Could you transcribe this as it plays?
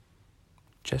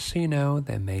Just so you know,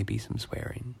 there may be some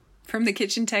swearing. From the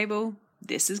kitchen table,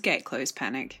 this is Gate Close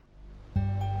Panic.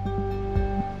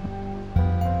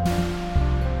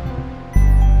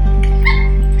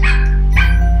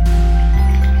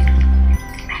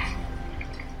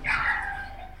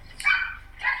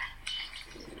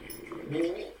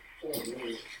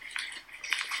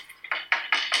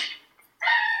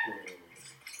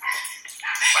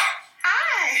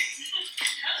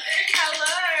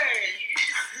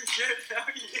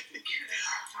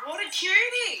 What a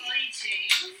cutie!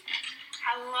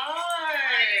 Hello!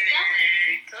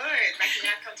 Good. Making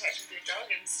eye contact with your dog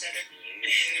instead of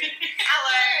you.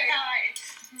 Hello!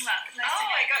 Oh,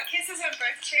 I got kisses on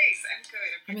both cheeks. I'm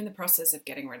good. I'm in the process of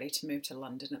getting ready to move to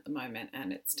London at the moment,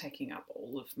 and it's taking up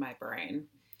all of my brain.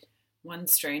 One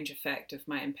strange effect of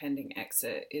my impending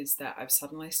exit is that I've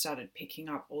suddenly started picking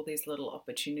up all these little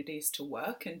opportunities to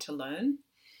work and to learn.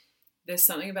 There's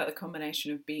something about the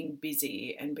combination of being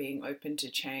busy and being open to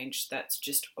change that's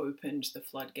just opened the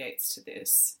floodgates to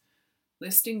this.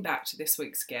 Listening back to this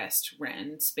week's guest,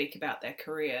 Ren, speak about their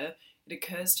career, it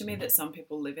occurs to me that some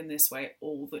people live in this way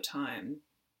all the time.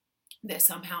 They're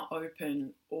somehow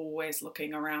open, always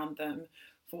looking around them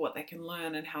for what they can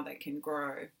learn and how they can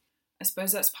grow. I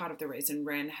suppose that's part of the reason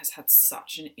Ren has had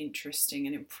such an interesting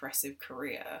and impressive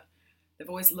career. They've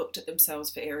always looked at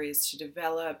themselves for areas to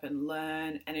develop and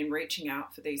learn, and in reaching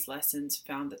out for these lessons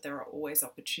found that there are always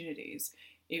opportunities,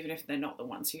 even if they're not the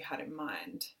ones you had in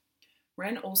mind.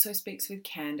 Ren also speaks with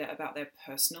candour about their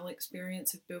personal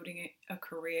experience of building a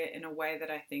career in a way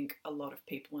that I think a lot of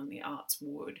people in the arts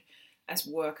would, as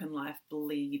work and life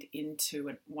bleed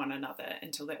into one another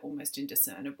until they're almost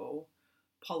indiscernible.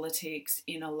 Politics,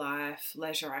 inner life,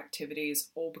 leisure activities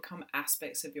all become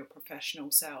aspects of your professional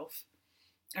self.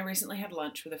 I recently had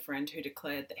lunch with a friend who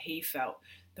declared that he felt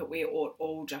that we ought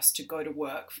all just to go to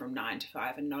work from 9 to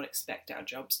 5 and not expect our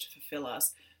jobs to fulfill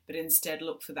us, but instead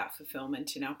look for that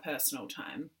fulfillment in our personal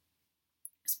time.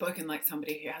 Spoken like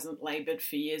somebody who hasn't laboured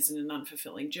for years in an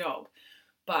unfulfilling job,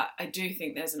 but I do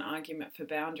think there's an argument for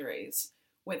boundaries.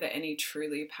 Whether any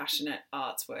truly passionate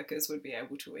arts workers would be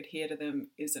able to adhere to them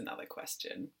is another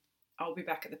question. I'll be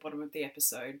back at the bottom of the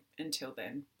episode. Until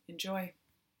then, enjoy.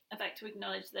 I'd like to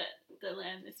acknowledge that the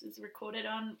land this was recorded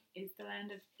on is the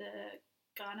land of the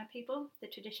Kaurna people, the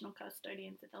traditional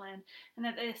custodians of the land, and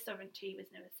that their sovereignty was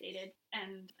never ceded.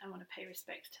 And I want to pay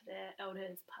respects to their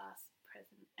elders, past,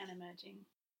 present, and emerging.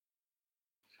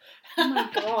 Oh my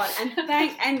god!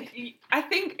 And I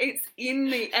think it's in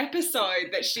the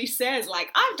episode that she says, like,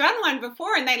 I've done one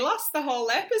before, and they lost the whole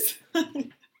episode.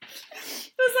 It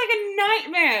was like a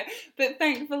nightmare. But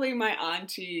thankfully, my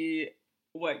auntie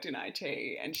worked in IT,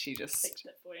 and she just,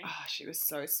 she was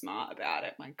so smart about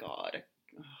it. My god.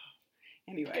 Oh.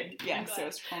 Anyway, yes, it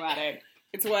was traumatic.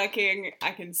 It's working.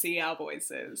 I can see our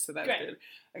voices, so that's good.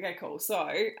 Okay, cool. So,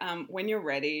 when you're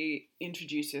ready,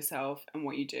 introduce yourself and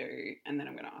what you do, and then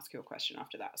I'm going to ask you a question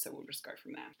after that, so we'll just go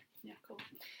from there. Yeah, cool.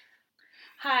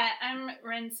 Hi, I'm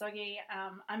Ren Soggy.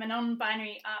 I'm a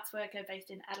non-binary arts worker based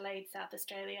in Adelaide, South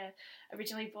Australia,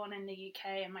 originally born in the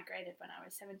UK and migrated when I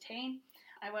was 17.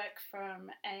 I work from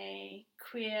a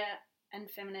queer and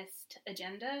feminist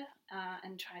agenda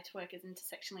and try to work as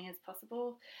intersectionally as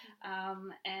possible.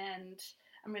 And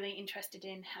I'm really interested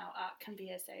in how art can be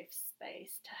a safe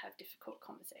space to have difficult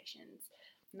conversations.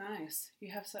 Nice.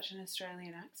 You have such an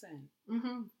Australian accent.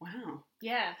 Mm-hmm. Wow.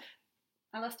 Yeah.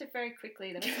 I lost it very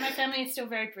quickly. The rest of my family is still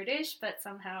very British, but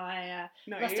somehow I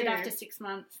lost it after 6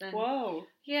 months. And whoa.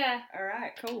 Yeah. All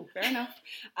right, cool. Fair enough.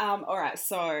 All right,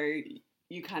 so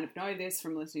you kind of know this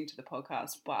from listening to the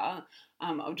podcast, but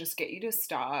I'll just get you to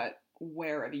start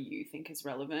wherever you think is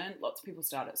relevant. Lots of people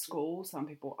start at school, some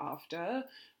people after,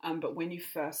 but when you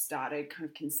first started kind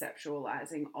of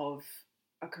conceptualizing of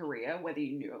a career, whether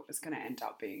you knew it was going to end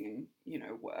up being,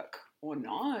 work or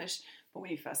not, but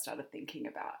when you first started thinking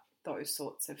about those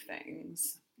sorts of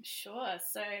things. Sure.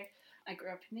 So I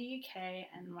grew up in the UK,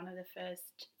 and one of the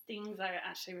first things I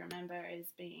actually remember is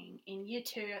being in year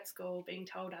 2 at school, being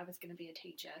told I was going to be a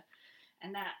teacher,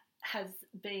 and that has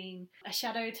been a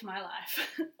shadow to my life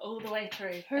all the way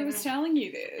through. Who was telling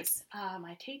you this?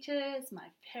 My teachers, my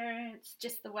parents,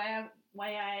 just the way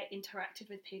I interacted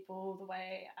with people, the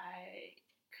way I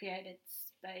created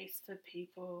space for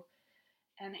people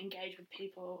and engaged with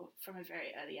people from a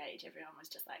very early age. Everyone was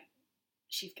just like,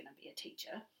 she's going to be a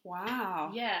teacher.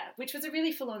 Wow. Yeah, which was a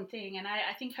really full-on thing, and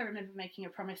I think I remember making a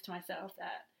promise to myself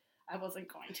that I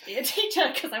wasn't going to be a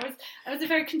teacher because I was a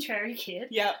very contrary kid.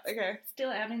 Yeah, okay.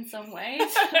 Still am in some ways.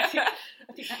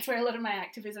 I think that's where a lot of my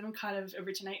activism kind of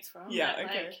originates from. Yeah, that,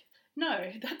 okay. Like,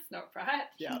 No, that's not right.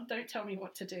 Yeah. Don't tell me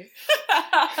what to do.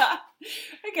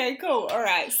 Okay, cool. All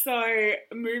right. So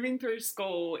moving through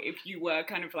school, if you were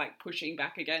kind of like pushing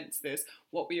back against this,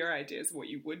 what were your ideas of what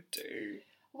you would do?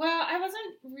 Well, I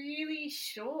wasn't really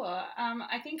sure.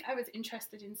 I think I was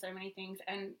interested in so many things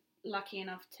and lucky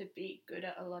enough to be good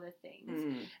at a lot of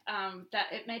things, that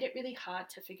it made it really hard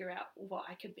to figure out what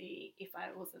I could be if I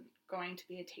wasn't going to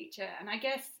be a teacher. And I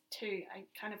guess, too, I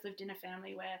kind of lived in a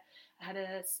family where I had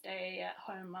a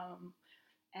stay-at-home mum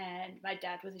and my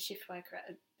dad was a shift worker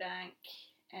at a bank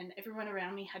and everyone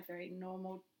around me had very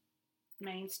normal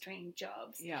mainstream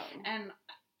jobs. Yeah. And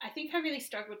I think I really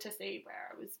struggled to see where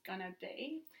I was going to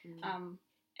be,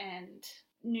 and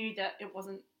knew that it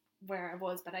wasn't where I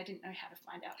was, but I didn't know how to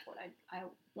find out what I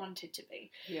wanted to be.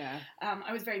 Yeah.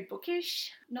 I was very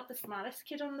bookish, not the smartest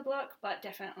kid on the block, but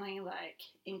definitely like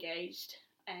engaged,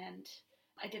 and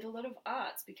I did a lot of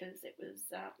arts because it was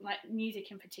like music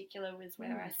in particular was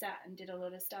where I sat and did a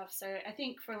lot of stuff. So I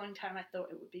think for a long time I thought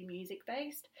it would be music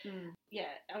based. Yeah,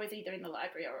 I was either in the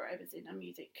library or I was in a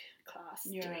music class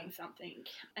doing something.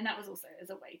 And that was also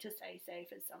as a way to stay safe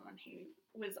as someone who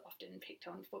was often picked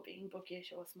on for being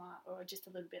bookish or smart or just a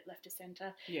little bit left of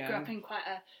centre. Yeah. Grew up in quite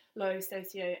a low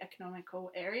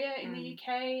socio-economical area in the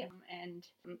UK, and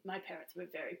my parents were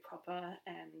very proper,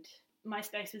 and my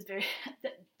space was very,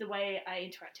 the way I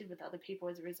interacted with other people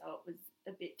as a result was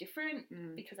a bit different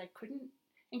because I couldn't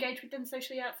engage with them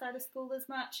socially outside of school as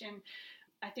much. And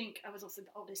I think I was also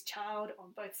the oldest child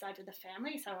on both sides of the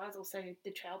family, so I was also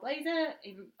the trailblazer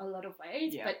in a lot of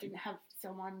ways, but didn't have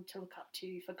someone to look up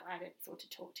to for guidance or to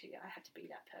talk to. I had to be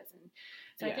that person.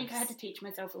 So I think I had to teach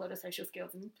myself a lot of social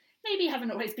skills, and maybe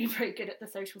haven't always been very good at the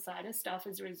social side of stuff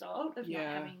as a result of not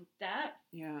having that,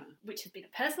 which has been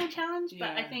a personal challenge, but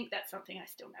I think that's something I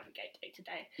still navigate day to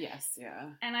day. Yes, yeah.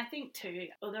 And I think too,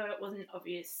 although it wasn't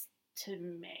obvious to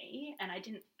me, and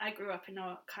I grew up in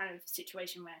a kind of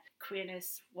situation where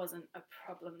queerness wasn't a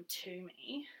problem to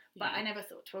me, but I never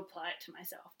thought to apply it to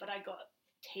myself, but I got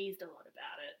teased a lot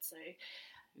about it, so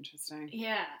interesting.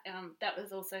 Yeah, that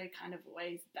was also kind of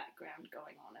always background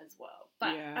going on as well.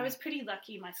 But I was pretty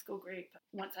lucky. My school group,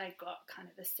 once I got kind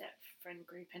of a set friend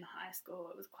group in high school,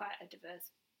 it was quite a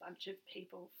diverse bunch of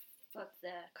people for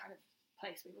the kind of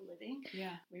place we were living.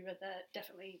 Yeah, we were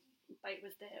definitely. Like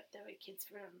there were kids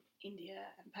from India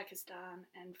and Pakistan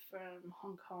and from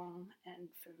Hong Kong and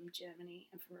from Germany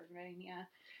and from Romania.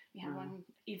 We had one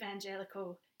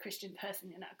evangelical Christian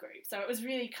person in our group. So it was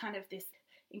really kind of this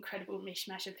incredible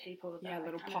mishmash of people. That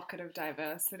little pocket of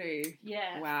diversity.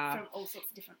 Yeah, wow. From all sorts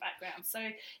of different backgrounds. So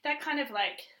that kind of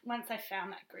like, once I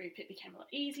found that group, it became a lot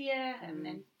easier. And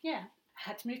then, I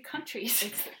had to move countries.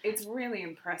 It's really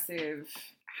impressive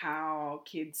how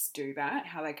kids do that,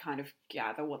 how they kind of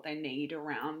gather what they need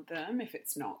around them if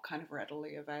it's not kind of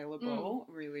readily available.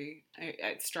 Really,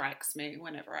 it strikes me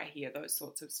whenever I hear those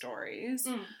sorts of stories.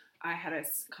 I had a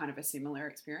kind of a similar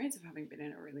experience of having been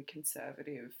in a really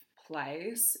conservative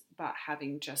place, but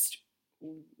having just,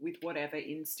 with whatever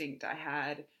instinct I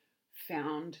had,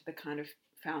 found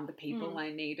the people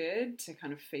I needed to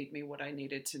kind of feed me what I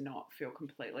needed to not feel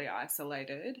completely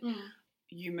isolated.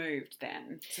 You moved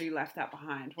then, so you left that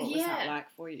behind. What was that like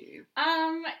for you?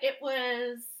 It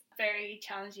was a very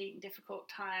challenging, difficult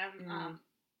time.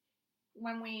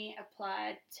 When we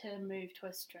applied to move to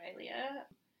Australia,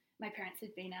 my parents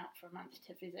had been out for a month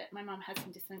to visit. My mum had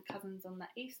some distant cousins on the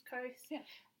East Coast,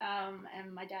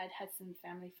 and my dad had some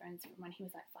family friends from when he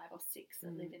was like 5 or 6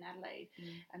 that lived in Adelaide.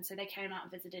 And so they came out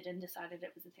and visited and decided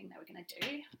it was the thing they were going to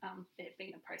do. It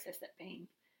being a process that been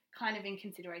kind of in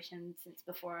consideration since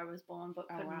before I was born, but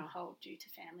couldn't hold due to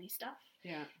family stuff.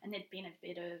 Yeah. And there'd been a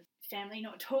bit of family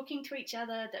not talking to each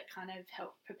other that kind of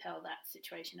helped propel that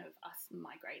situation of us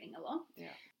migrating along.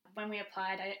 Yeah. When we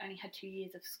applied, I only had 2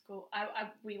 years of school.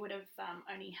 We would have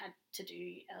only had to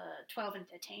do 12 and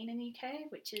 13 in the UK,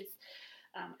 which is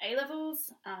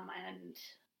A-levels, and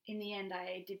in the end,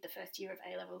 I did the first year of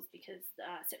A-levels because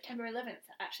September 11th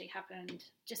actually happened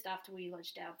just after we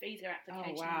lodged our visa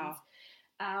applications. Oh, wow.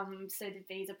 So the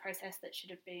visa process that should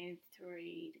have been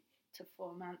 3 to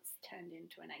 4 months turned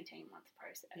into an 18-month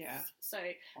process. Yeah. So,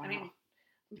 I mean,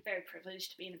 I'm very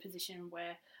privileged to be in a position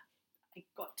where I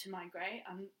got to migrate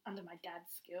under my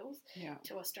dad's skills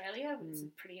to Australia, which is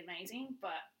pretty amazing.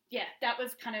 But, yeah, that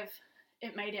was kind of,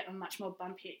 it made it a much more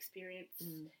bumpy experience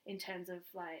in terms of,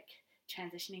 like,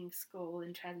 transitioning school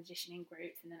and transitioning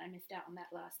groups, and then I missed out on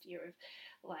that last year of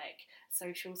like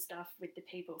social stuff with the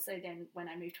people. So then when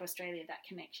I moved to Australia, that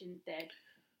connection there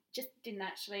just didn't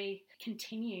actually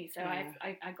continue. So Yeah.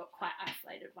 I got quite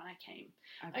isolated when I came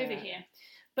I over bet. here.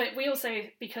 But we also,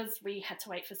 because we had to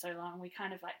wait for so long, we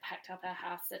kind of like packed up our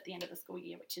house at the end of the school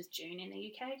year, which is June in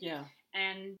the UK, Yeah.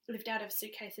 and lived out of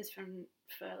suitcases for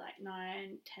like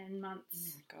 9-10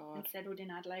 months, God. and settled in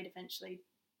Adelaide eventually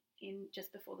in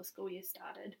just before the school year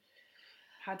started.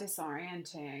 How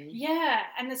disorienting. Yeah,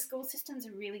 and the school systems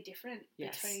are really different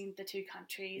Yes. between the two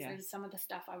countries, and Yes. some of the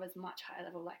stuff I was much higher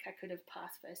level, like I could have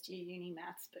passed first year uni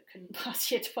maths but couldn't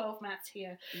pass year 12 maths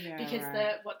here Yeah, because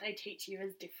right. what they teach you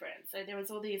is different. So there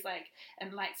was all these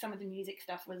and some of the music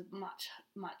stuff was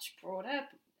much broader,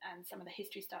 and some of the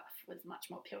history stuff was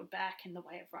much more peeled back, and the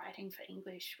way of writing for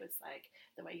English was like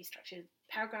the way you structured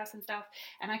paragraphs and stuff.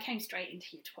 And I came straight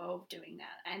into year 12 doing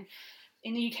that. And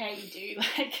in the UK, you do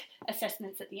like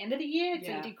assessments at the end of the year, so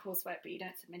Yeah. you do coursework, but you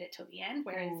don't submit it till the end.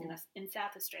 Whereas in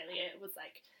South Australia, it was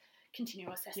like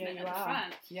continual assessment at the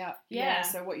front. Yeah. Yeah.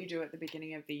 So what you do at the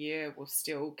beginning of the year will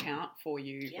still count for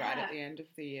you right at the end of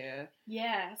the year.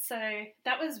 Yeah, so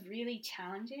that was really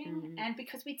challenging. Mhm. And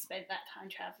because we'd spent that time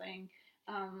travelling,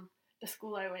 the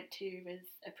school I went to was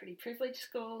a pretty privileged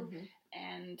school, Mhm.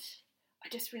 and I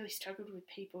just really struggled with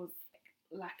people's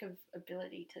lack of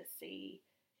ability to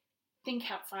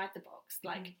think outside the box.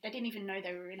 Like, they didn't even know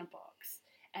they were in a box.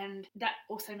 And that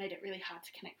also made it really hard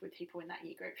to connect with people in that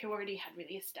year group who already had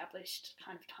really established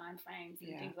kind of time frames and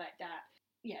Yeah. things like that.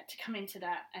 Yeah, to come into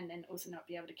that and then also not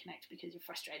be able to connect because you're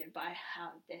frustrated by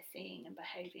how they're seeing and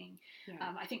behaving.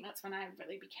 Yeah. I think that's when I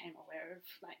really became aware of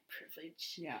like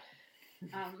privilege. Yeah.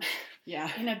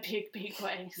 Yeah. In a big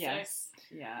way. Yes.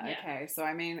 So, yeah. Okay. So,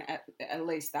 I mean, at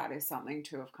least that is something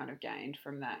to have kind of gained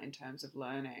from that in terms of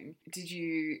learning. Did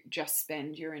you just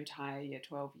spend your entire year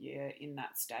 12 year in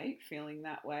that state feeling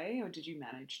that way, or did you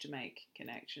manage to make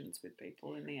connections with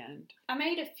people in the end? I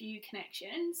made a few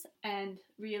connections, and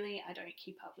really I don't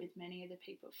keep up with many of the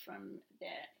people from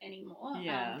there anymore.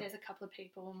 Yeah. There's a couple of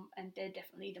people, and they're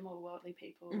definitely the more worldly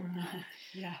people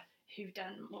Yeah. who've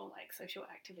done more like social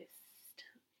activist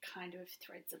kind of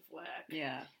threads of work.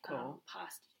 Yeah, cool.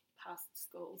 Past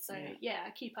school. So yeah,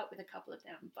 I keep up with a couple of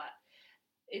them, but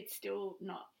it's still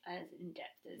not as in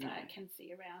depth as I can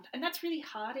see around. And that's really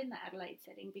hard in the Adelaide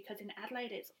setting, because in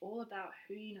Adelaide it's all about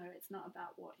who you know, it's not about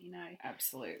what you know.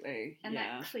 Absolutely. And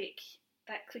that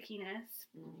clickiness,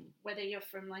 whether you're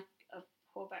from like a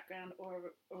poor background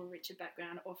or a richer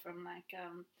background, or from like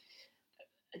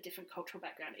a different cultural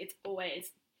background, it's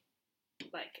always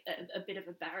like a bit of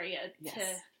a barrier to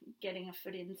getting a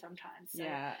foot in sometimes. So.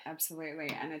 Yeah, absolutely.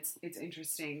 And it's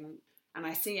interesting, and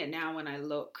I see it now when I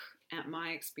look at my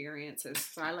experiences.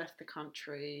 So I left the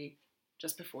country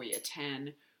just before year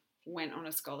 10, went on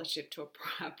a scholarship to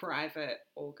a private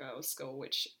all-girls school,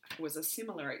 which was a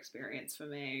similar experience for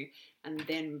me. And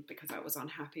then because I was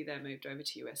unhappy there, moved over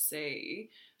to USC,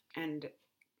 and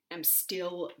am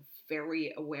still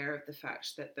very aware of the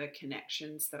fact that the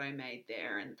connections that I made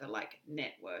there and the like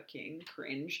networking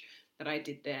cringe that I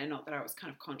did there, not that I was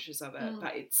kind of conscious of it,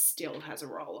 but it still has a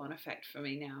roll-on effect for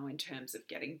me now in terms of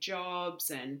getting jobs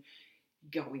and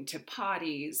going to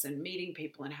parties and meeting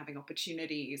people and having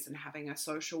opportunities and having a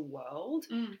social world.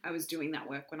 I was doing that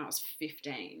work when I was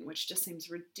 15, which just seems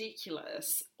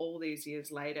ridiculous all these years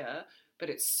later, but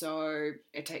it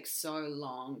takes so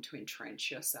long to entrench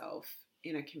yourself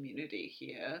in a community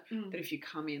here that if you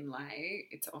come in late,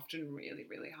 it's often really,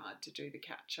 really hard to do the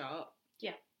catch up.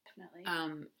 Yeah,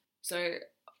 definitely. So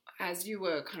as you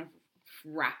were kind of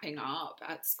wrapping up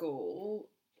at school,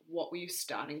 what were you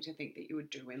starting to think that you would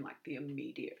do in like the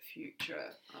immediate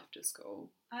future after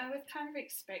school? I was kind of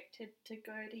expected to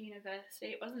go to university.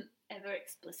 It wasn't ever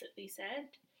explicitly said.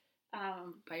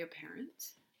 By your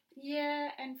parents?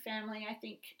 Yeah, and family. I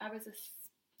think I was,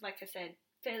 like I said,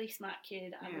 fairly smart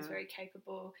kid. I was very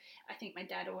capable. I think my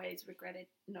dad always regretted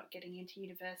not getting into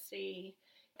university,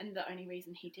 and the only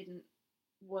reason he didn't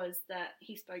was that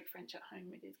he spoke French at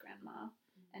home with his grandma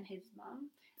and his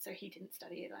mum, so he didn't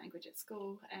study a language at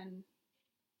school. And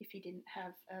if he didn't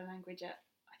have a language at,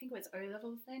 I think it was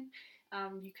O-levels then,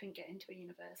 you couldn't get into a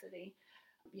university.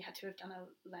 You had to have done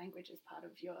a language as part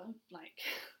of your like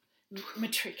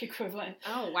matric equivalent.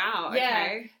 Oh wow, yeah.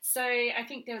 okay. So I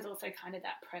think there was also kind of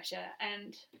that pressure,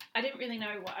 and I didn't really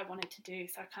know what I wanted to do,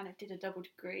 so I kind of did a double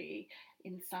degree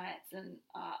in science and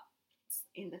arts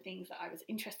in the things that I was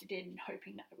interested in,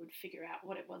 hoping that I would figure out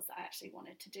what it was that I actually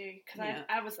wanted to do. Because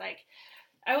I was like,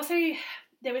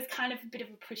 there was kind of a bit of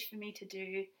a push for me to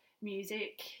do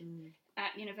music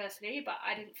at university, but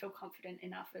I didn't feel confident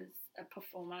enough as a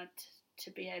performer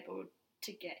to be able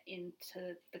to get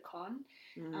into the con.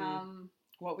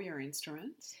 What were your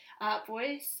instruments?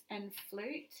 Voice and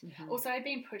flute. Mhm. Also, I'd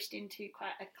been pushed into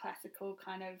quite a classical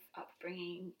kind of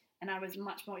upbringing, and I was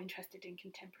much more interested in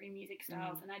contemporary music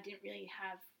styles, and I didn't really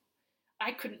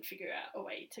I couldn't figure out a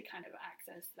way to kind of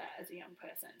access that as a young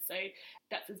person. So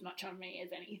that's as much on me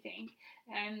as anything.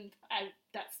 And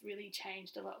that's really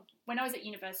changed a lot. When I was at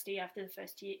university after the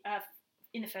first year,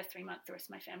 in the first 3 months, the rest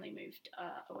of my family moved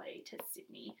away to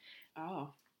Sydney.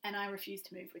 Oh. And I refused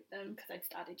to move with them because I'd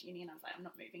started uni and I was like, I'm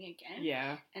not moving again.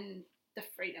 Yeah. And the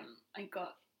freedom I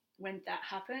got when that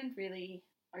happened really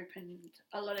opened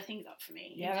a lot of things up for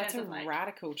me. Yeah, that's a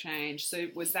radical change. So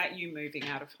was that you moving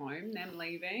out of home, them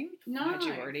leaving? No. Or had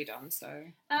you already done so?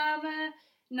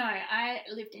 No, I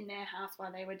lived in their house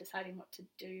while they were deciding what to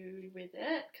do with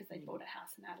it because they bought a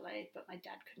house in Adelaide, but my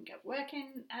dad couldn't get work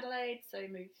in Adelaide, so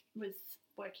was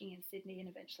working in Sydney, and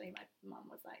eventually my mum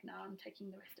was like, no, I'm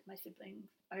taking the rest of my siblings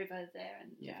over there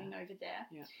and living over there.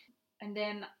 Yeah. And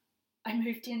then I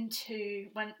moved into,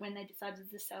 when they decided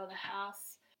to sell the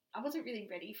house, I wasn't really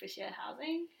ready for shared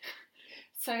housing.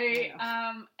 So,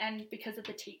 and because of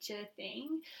the teacher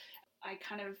thing, I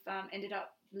kind of ended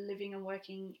up living and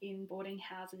working in boarding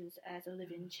houses as a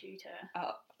live-in tutor.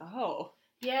 Oh.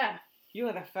 Yeah. You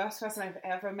are the first person I've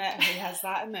ever met who has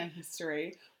that in their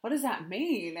history. What does that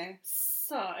mean?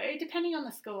 So, depending on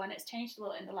the school, and it's changed a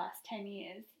lot in the last 10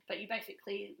 years, but you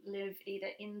basically live either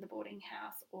in the boarding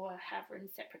house or have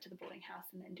rooms separate to the boarding house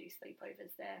and then do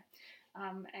sleepovers there.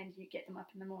 And you get them up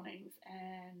in the mornings,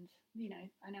 and, you know,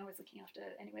 I know I was looking after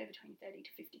anywhere between 30 to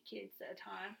 50 kids at a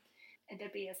time. And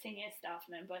there'd be a senior staff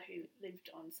member who lived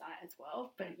on site as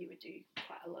well, but you would do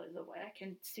quite a lot of the work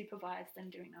and supervise them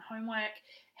doing their homework,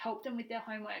 help them with their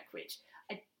homework, which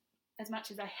as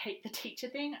much as I hate the teacher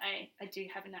thing, I do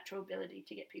have a natural ability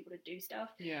to get people to do stuff.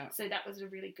 Yeah. So that was a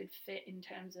really good fit in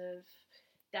terms of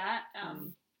that.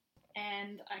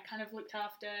 And I kind of would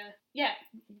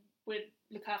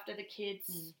look after the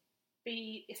kids,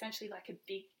 be essentially like a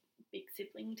big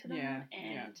sibling to them,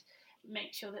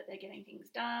 make sure that they're getting things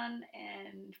done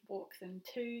and walk them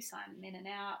to, sign them in and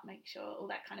out, make sure all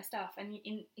that kind of stuff. And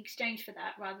in exchange for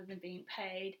that, rather than being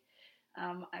paid,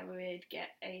 I would get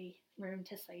a room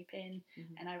to sleep in,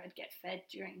 and I would get fed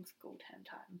during school term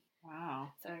time.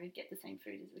 Wow. So I would get the same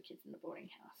food as the kids in the boarding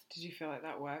house. Did you feel like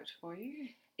that worked for you?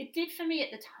 It did for me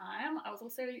at the time. I was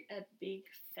also a big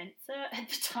fencer at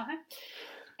the time,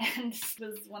 and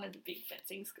was one of the big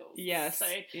fencing schools. Yes. So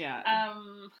I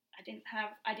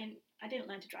didn't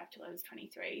learn to drive till I was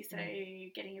 23, so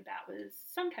getting about was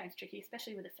sometimes tricky,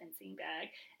 especially with a fencing bag,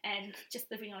 and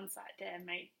just living on site there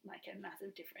made like a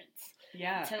massive difference.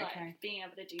 Yeah, to like being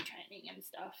able to do training and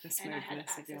stuff, and I had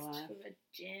access to a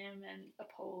gym and a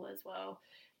pool as well,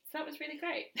 so that was really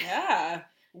great. Yeah.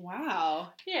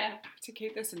 Wow. Yeah. To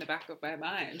keep this in the back of my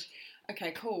mind.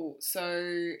 Okay, cool.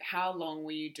 So how long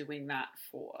were you doing that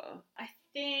for? I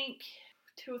think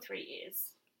 2 or 3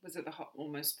 years. Was it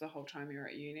almost the whole time you were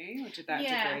at uni, or did that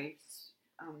degree?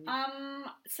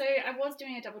 So I was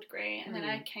doing a double degree, and then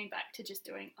I came back to just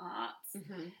doing arts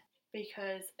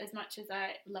because as much as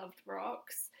I loved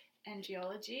rocks and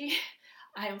geology,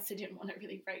 I also didn't want to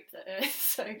really rape the earth.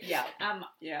 So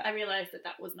I realised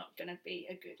that was not going to be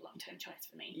a good long-term choice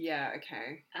for me. Yeah.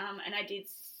 Okay. And I did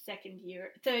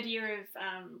third year of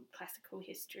classical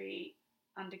history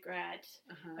undergrad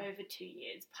over 2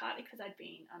 years, partly because I'd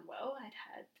been unwell. I'd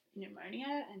had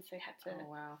pneumonia, and so had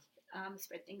to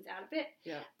spread things out a bit.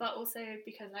 Yeah. But also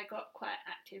because I got quite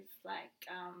active, like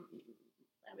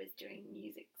I was doing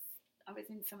music. I was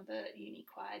in some of the uni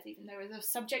choirs, even though it was a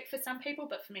subject for some people,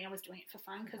 but for me I was doing it for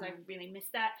fun because I really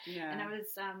missed that. Yeah. And I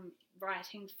was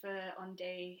writing for On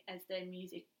Day as their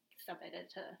music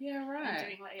sub-editor. Yeah, right. And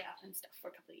doing layout and stuff for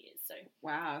a couple of years. So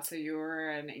wow, so you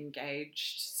were an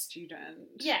engaged student.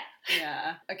 Yeah.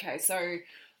 Yeah. Okay, so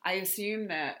I assume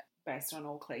that based on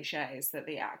all cliches that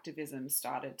the activism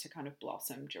started to kind of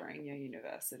blossom during your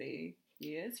university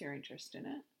years, your interest in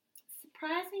it?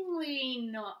 Surprisingly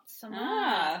not so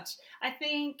much. I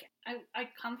think I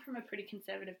come from a pretty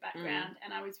conservative background,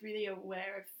 and I was really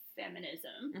aware of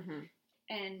feminism,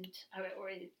 and I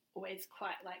would always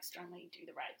quite like strongly do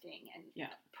the right thing and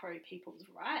pro people's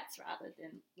rights rather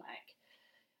than like,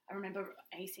 I remember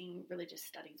acing religious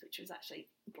studies, which was actually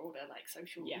broader like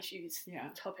social issues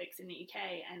topics in the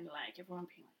UK, and like everyone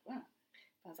being like, wow.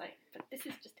 I was like, but this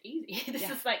is just easy. This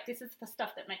is the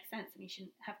stuff that makes sense, and you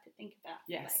shouldn't have to think about.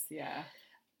 Yes,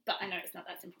 But I know it's not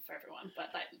that simple for everyone. But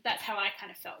like that's how I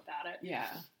kind of felt about it. Yeah.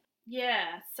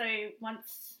 Yeah. So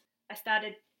once I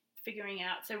started figuring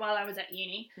out, so while I was at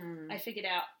uni, I figured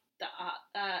out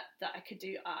that I could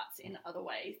do arts in other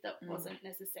ways that wasn't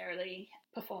necessarily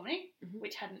performing,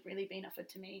 which hadn't really been offered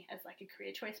to me as like a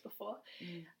career choice before.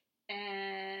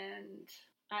 And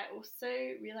I also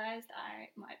realised I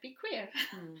might be queer.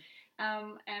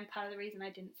 And part of the reason I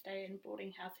didn't stay in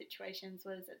boarding house situations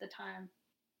was at the time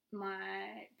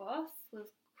my boss was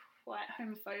quite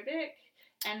homophobic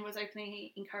and was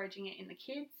openly encouraging it in the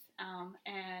kids.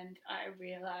 And I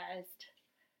realised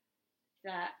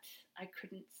that I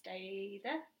couldn't stay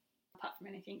there. Apart from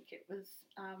anything, it was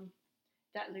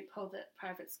that loophole that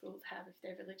private schools have if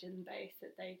they're religion-based,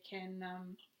 that they can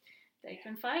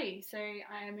fire you. So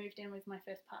I moved in with my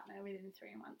first partner within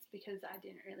 3 months because I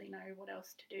didn't really know what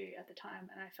else to do at the time,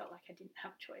 and I felt like I didn't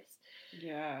have a choice.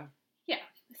 Yeah.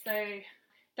 So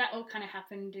that all kind of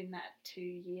happened in that 2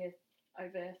 year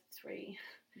over 3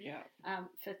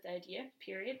 for third year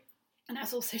period. And I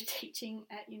was also teaching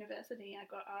at university. I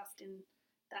got asked in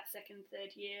that second,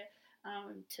 third year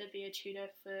to be a tutor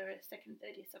for a second,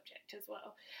 third year subject as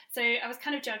well. So I was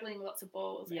kind of juggling lots of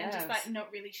balls and just like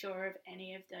not really sure of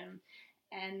any of them,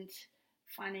 and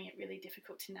finding it really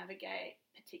difficult to navigate,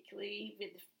 particularly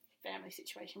with the family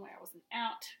situation where I wasn't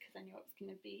out because I knew it was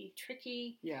going to be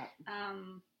tricky.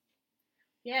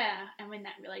 And when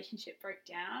that relationship broke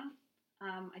down,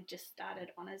 I just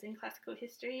started honours in classical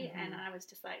history, and I was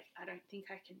just like, I don't think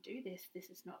I can do this. This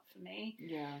is not for me.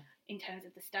 In terms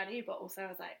of the study, but also I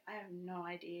was like, I have no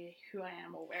idea who I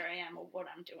am or where I am or what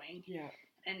I'm doing.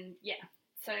 And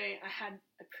so I had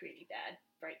a pretty bad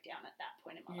breakdown at that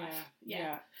point in my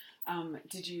life.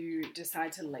 Did you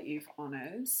decide to leave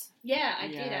honours? Yeah, I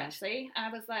did actually. I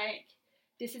was like,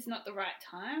 this is not the right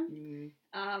time.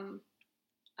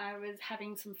 I was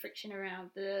having some friction around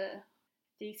the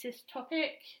thesis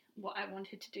topic. What I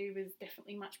wanted to do was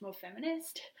definitely much more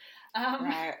feminist.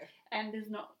 And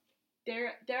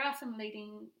there are some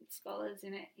leading scholars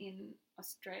in it in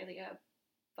Australia,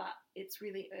 but it's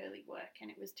really early work, and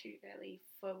it was too early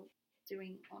for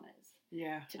doing honours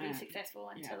to be successful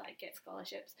and to like get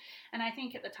scholarships. And I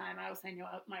think at the time I also knew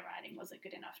my writing wasn't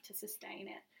good enough to sustain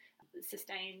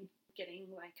getting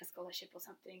like a scholarship or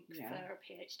something for a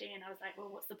PhD. And I was like, well,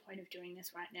 what's the point of doing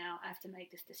this right now? I have to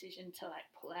make this decision to like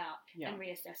pull out and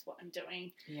reassess what I'm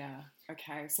doing.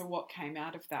 Okay, so what came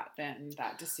out of that then,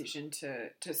 that decision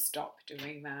to stop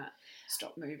doing that,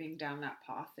 stop moving down that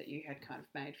path that you had kind of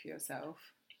made for yourself?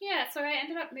 So I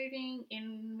ended up moving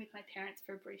in with my parents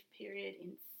for a brief period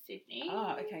in Sydney.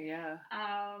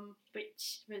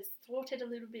 Which was thwarted a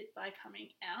little bit by coming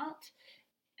out,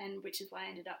 and which is why I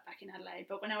ended up back in Adelaide.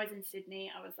 But when I was in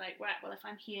Sydney, I was like, right, well, if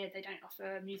I'm here, they don't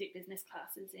offer music business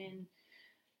classes in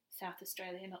South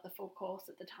Australia, not the full course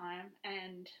at the time,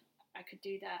 and I could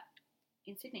do that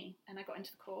in Sydney. And I got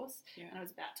into the course, and I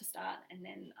was about to start, and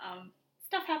then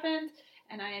stuff happened,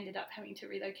 and I ended up having to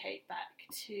relocate back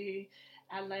to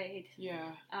Adelaide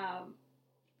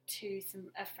to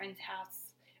a friend's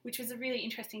house, which was a really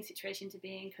interesting situation to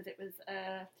be in because it was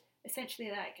essentially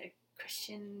like a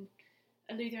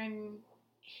Lutheran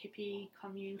hippie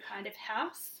commune kind of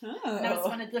house. And I was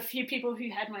one of the few people who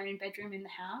had my own bedroom in the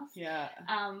house.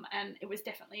 And it was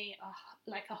definitely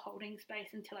like a holding space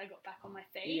until I got back on my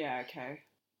feet. It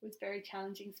was a very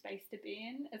challenging space to be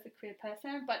in as a queer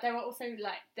person, but they were also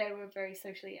they were very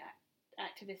socially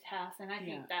activist house, and I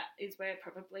think that is where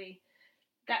probably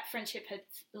that friendship had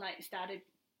like started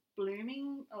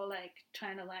blooming, or like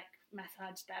trying to like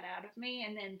massage that out of me.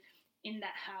 And then in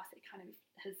that house it kind of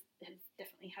has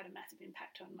definitely had a massive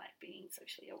impact on like being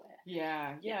socially aware.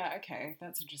 Okay,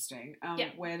 that's interesting.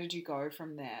 Where did you go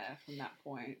from there, from that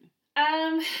point?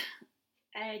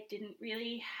 I didn't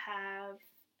really have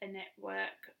a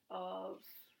network of,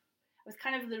 I was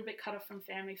kind of a little bit cut off from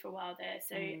family for a while there,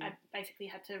 so I basically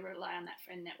had to rely on that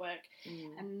friend network.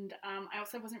 And I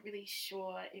also wasn't really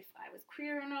sure if I was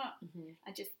queer or not.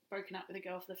 I'd just broken up with a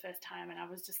girl for the first time, and I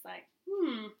was just like,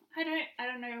 I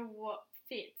don't know what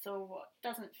fits or what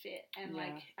doesn't fit, and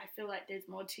like I feel like there's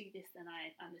more to this than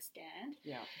I understand.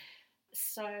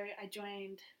 So I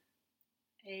joined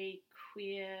a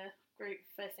queer group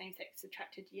for same-sex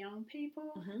attracted young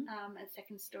people at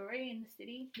Second Story in the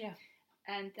city.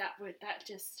 And that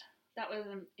was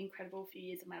an incredible few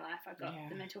years of my life. I got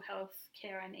the mental health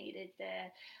care I needed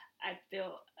there. I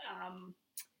built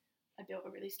a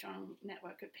really strong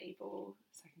network of people.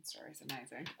 Second Story is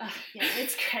amazing.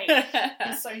 It's great. I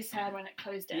was so sad when it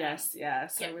closed down.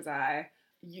 So was I.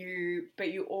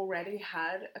 But you already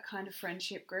had a kind of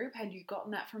friendship group. Had you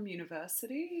gotten that from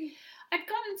university? I'd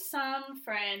gotten some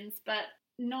friends, but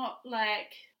not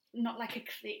like not like a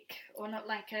clique or not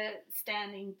like a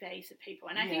standing base of people.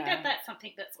 And I think that that's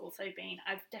something that's also been,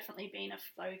 I've definitely been a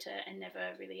floater and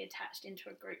never really attached into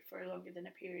a group for longer than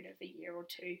a period of a year or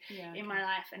two in my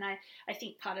life. And I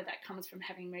think part of that comes from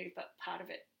having moved, but part of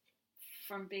it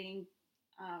from being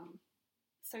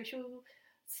social.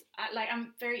 Like,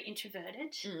 I'm very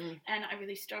introverted, and I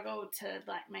really struggle to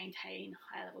like maintain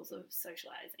high levels of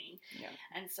socializing,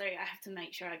 and so I have to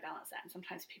make sure I balance that, and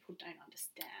sometimes people don't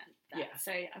understand that,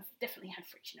 so I've definitely had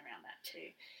friction around that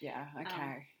too.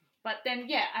 But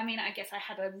then I guess I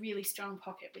had a really strong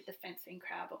pocket with the fencing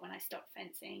crowd, but when I stopped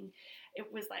fencing, it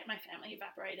was like my family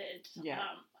evaporated,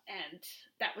 and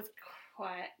that was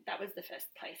the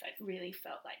first place I really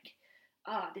felt like,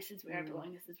 this is where I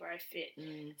belong, this is where I fit.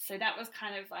 So that was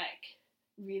kind of like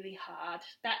really hard.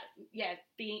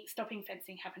 Stopping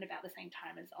fencing happened about the same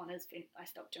time as honours. I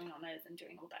stopped doing honours and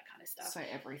doing all that kind of stuff. So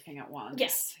everything at once.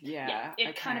 Yes.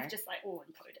 It kind of just like all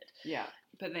imploded. Yeah.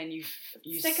 But then you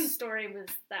second story was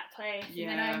that place. And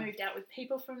then I moved out with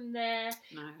people from there.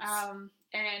 Nice.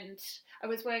 And I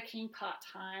was working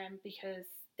part-time because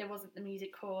there wasn't the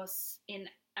music course in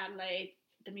Adelaide,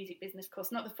 the music business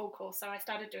course, not the full course. So I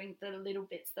started doing the little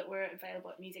bits that were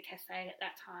available at Music SA at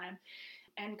that time,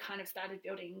 and kind of started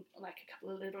building like a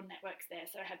couple of little networks there.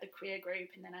 So I had the queer group,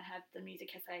 and then I had the Music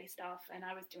SA stuff, and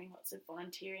I was doing lots of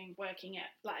volunteering, working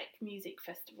at like music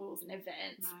festivals and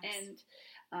events. And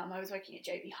I was working at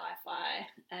JB Hi-Fi,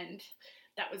 and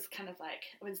that was kind of like,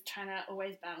 I was trying to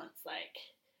always balance like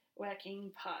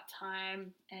working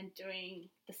part-time and doing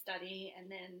the study, and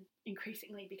then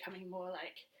increasingly becoming more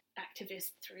like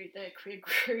activist through the queer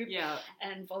group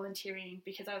and volunteering,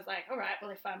 because I was like, all right, well,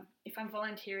 if I'm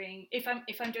volunteering, if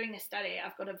I'm doing this study,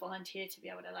 I've got to volunteer to be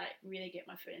able to like really get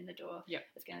my foot in the door.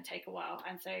 It's going to take a while.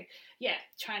 And so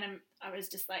I was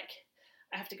just like,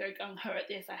 I have to go gung-ho at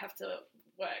this. I have to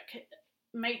work,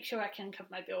 make sure I can cover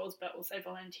my bills, but also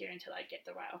volunteer until I get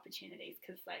the right opportunities,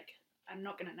 because like I'm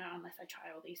not going to know unless I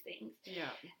try all these things.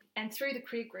 And through the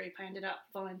queer group, I ended up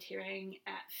volunteering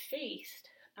at Feast.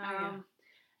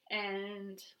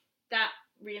 And that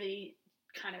really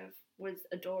kind of was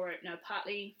a door opener,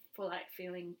 partly for like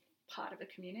feeling part of a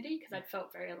community, because I'd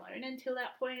felt very alone until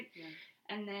that point.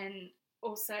 And then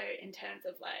also in terms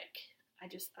of like, I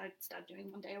started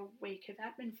doing one day a week of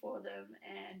admin for them,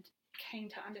 and came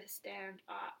to understand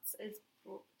arts as,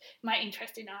 my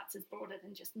interest in arts is broader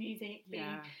than just music,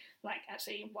 being like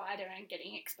actually wider, and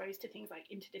getting exposed to things like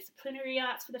interdisciplinary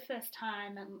arts for the first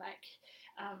time, and like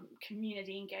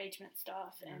community engagement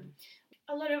stuff, and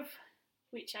a lot of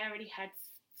which I already had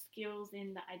skills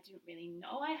in that I didn't really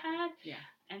know I had,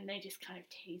 and they just kind of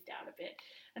teased out a bit.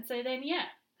 And so then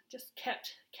just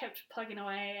kept plugging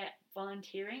away at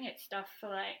volunteering at stuff for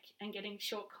like, and getting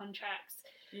short contracts.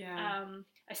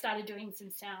 I started doing some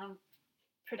sound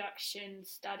production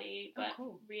study, but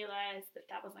realised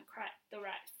that wasn't quite the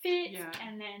right fit,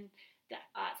 and then the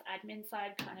arts admin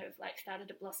side kind of like started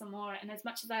to blossom more. And as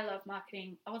much as I love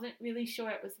marketing, I wasn't really sure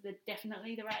it was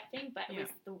definitely the right thing, but it was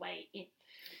the way in.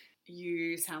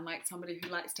 You sound like somebody who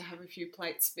likes to have a few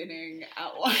plates spinning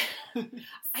at once.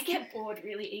 I get bored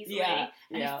really easily, and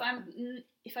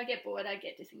if I get bored, I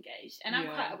get disengaged, and I'm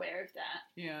quite aware of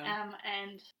that.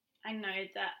 And I know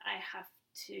that I have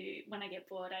to, when I get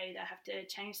bored, I either have to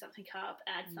change something up,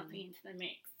 add something into the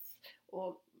mix,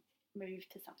 or move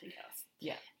to something else.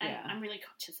 And I'm really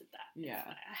conscious of that.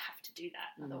 I have to do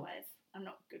that, otherwise I'm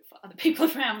not good for other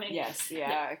people around me.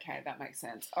 Okay, that makes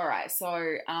sense. All right,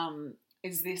 so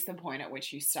is this the point at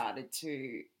which you started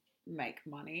to make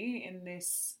money in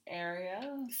this area?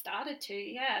 Started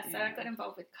to, so I got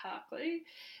involved with Carclue,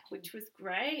 which was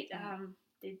great.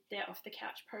 Did their off the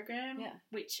couch program,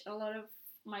 which a lot of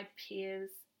my peers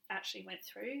actually went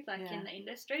through, like in the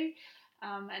industry,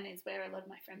 and is where a lot of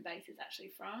my friend base is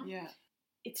actually from.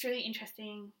 It's really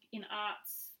interesting in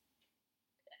arts,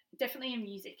 definitely in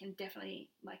music, and definitely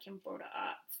like in broader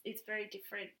arts. It's very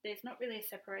different. There's not really a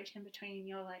separation between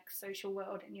your like social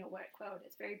world and your work world.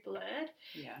 It's very blurred.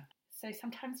 So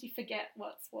sometimes you forget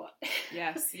what's what.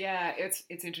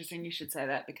 It's interesting you should say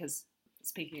that, because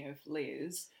speaking of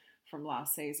Liz from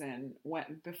last season,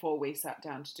 before we sat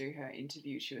down to do her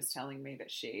interview, she was telling me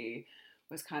that she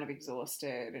was kind of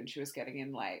exhausted and she was getting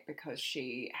in late because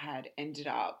she had ended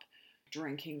up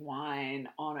drinking wine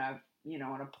on a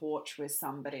porch with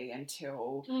somebody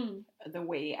until the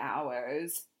wee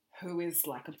hours, who is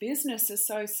like a business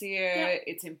associate.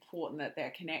 It's important that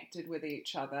they're connected with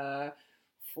each other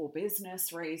for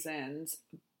business reasons.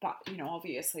 But,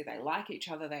 obviously they like each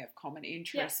other, they have common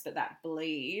interests, but that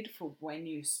bleed for when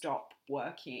you stop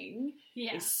working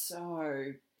is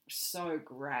so so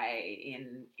grey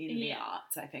in the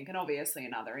arts, I think, and obviously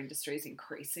in other industries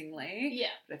increasingly. Yeah.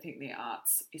 But I think the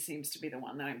arts, it seems to be the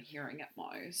one that I'm hearing it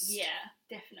most. Yeah,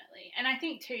 definitely. And I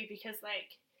think too, because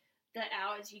like the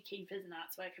hours you keep as an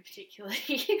arts worker particularly,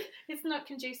 it's not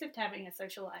conducive to having a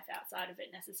social life outside of it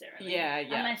necessarily. Yeah.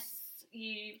 Unless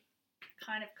you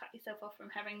kind of cut yourself off from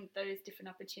having those different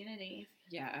opportunities.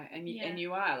 Yeah, and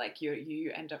you are like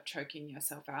you end up choking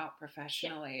yourself out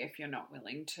professionally if you're not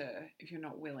willing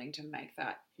to make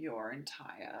that your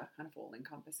entire kind of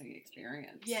all-encompassing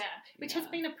experience. Yeah, which has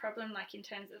been a problem, like in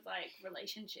terms of like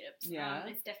relationships. Yeah,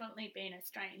 it's definitely been a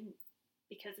strain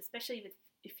because especially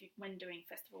when doing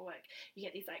festival work, you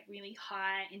get these like really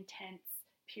high, intense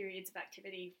periods of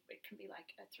activity. It can be like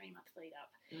a 3-month lead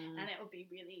up, and it will be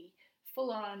really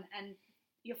full on, and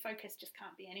your focus just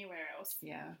can't be anywhere else.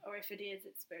 Yeah. Or if it is,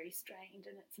 it's very strained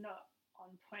and it's not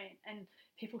on point. And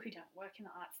people who don't work in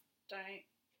the arts don't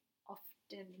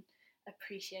often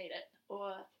appreciate it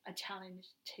or are challenged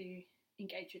to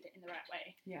engage with it in the right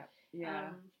way. Yeah. Yeah.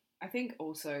 I think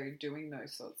also doing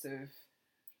those sorts of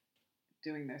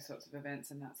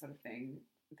events and that sort of thing,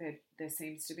 there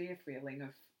seems to be a feeling of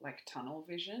like tunnel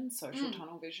vision, social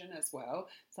tunnel vision as well.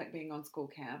 It's like being on school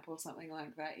camp or something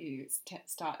like that. You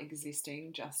start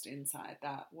existing just inside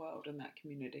that world and that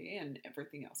community, and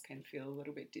everything else can feel a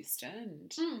little bit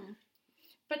distant.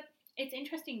 But it's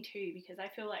interesting too, because I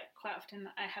feel like quite often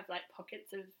I have like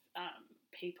pockets of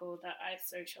people that I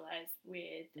socialise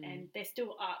with, and they're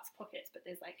still arts pockets, but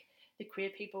there's like the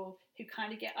queer people who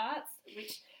kind of get arts,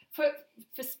 which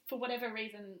for whatever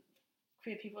reason,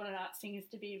 queer people in arts seems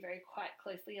to be very quite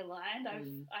closely aligned.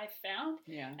 I've found,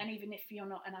 and even if you're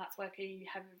not an arts worker, you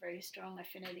have a very strong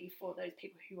affinity for those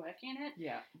people who work in it.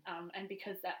 And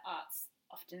because that arts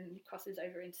often crosses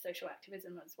over into social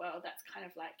activism as well, that's kind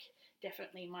of like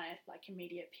definitely my like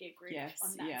immediate peer group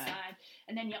on that side.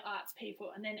 And then your arts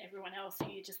people, and then everyone else who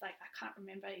you're just like, I can't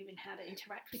remember even how to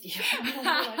interact with you.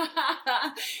 Like,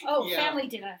 family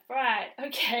dinner, right?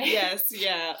 Okay. Yes,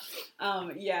 yeah,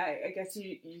 I guess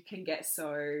you can get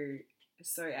so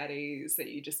at ease that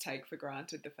you just take for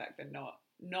granted the fact that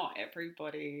not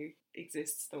everybody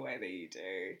exists the way that you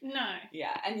do. No.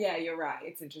 Yeah, and you're right.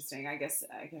 It's interesting. I guess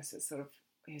it's sort of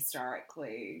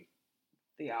historically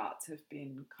the arts have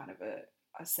been kind of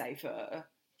a safer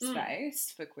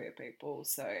space for queer people.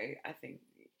 So I think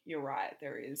you're right.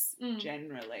 There is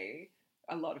generally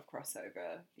a lot of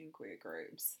crossover in queer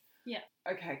groups. Yeah.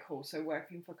 Okay, cool. So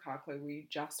working for Carclo, were you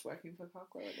just working for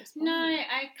Carclo at this point? No,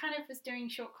 I kind of was doing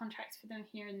short contracts for them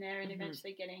here and there, and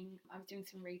eventually I was doing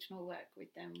some regional work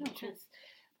with them, which was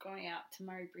going out to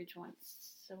Murray Bridge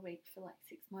once a week for like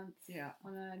 6 months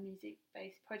on a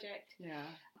music-based project. Yeah.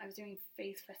 I was doing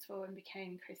Feast Festival and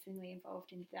became increasingly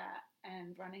involved in that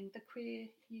and running the queer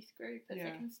youth group at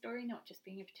Second Story, not just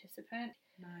being a participant.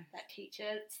 Nice. That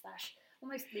teacher /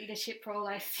 almost leadership role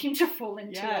I seem to fall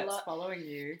into a lot. Yeah, it's following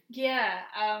you. Yeah,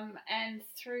 and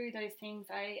through those things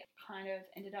I kind of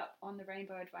ended up on the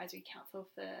Rainbow Advisory Council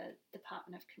for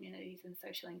Department of Communities and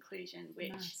Social Inclusion,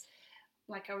 which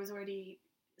like I was already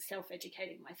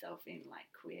self-educating myself in like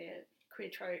queer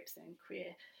tropes and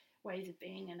queer ways of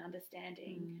being and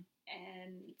understanding,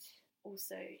 and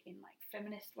also in like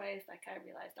feminist ways. Like I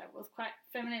realised I was quite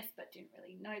feminist but didn't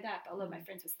really know that, but a lot of my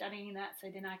friends were studying that, so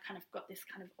then I kind of got this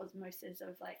kind of osmosis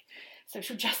of like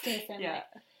social justice and like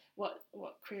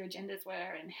what queer agendas were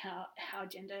and how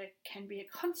gender can be a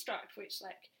construct, which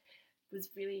like was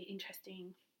really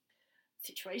interesting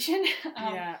situation.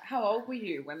 How old were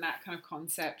you when that kind of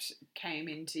concept came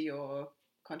into your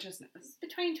consciousness?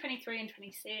 Between 23 and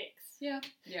 26. Yeah.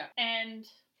 And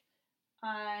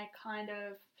I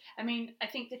I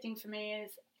think the thing for me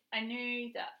is I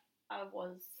knew that I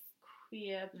was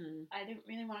queer. I didn't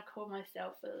really want to call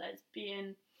myself a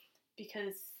lesbian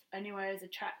because I knew I was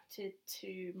attracted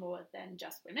to more than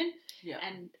just women. Yeah.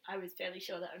 And I was fairly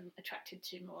sure that I'm attracted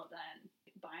to more than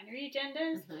binary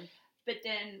genders. But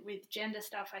then with gender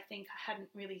stuff, I think I hadn't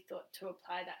really thought to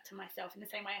apply that to myself in the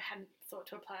same way I hadn't thought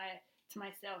to apply to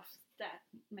myself that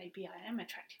maybe I am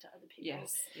attracted to other people.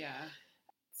 Yes, yeah.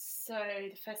 So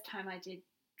the first time I did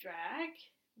drag,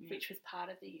 which was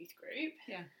part of the youth group,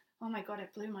 oh my God,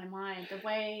 it blew my mind. The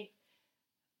way,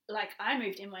 like, I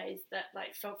moved in ways that,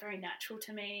 like, felt very natural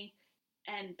to me,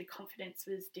 and the confidence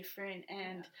was different,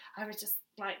 and I was just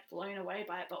like blown away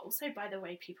by it, but also by the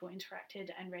way people interacted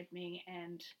and read me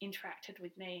and interacted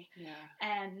with me.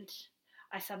 And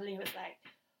I suddenly was like,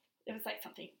 it was like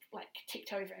something like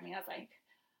ticked over me. I was like,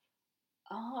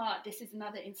 oh, this is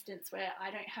another instance where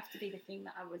I don't have to be the thing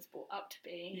that I was brought up to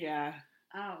be.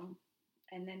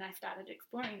 And then I started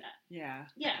exploring that.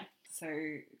 So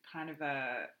kind of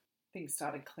a things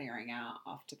started clearing out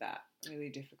after that really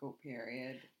difficult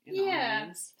period in Yeah.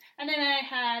 Oz. And then I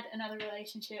had another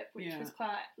relationship which Yeah. was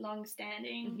quite long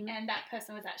standing, Mhm. and that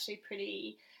person was actually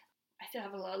pretty. I still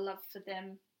have a lot of love for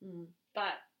them, Mm.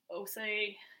 but also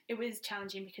it was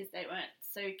challenging because they weren't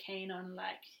so keen on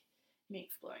like me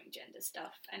exploring gender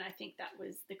stuff, and I think that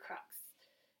was the crux.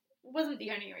 It wasn't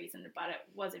the only reason, but it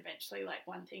was eventually like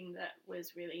one thing that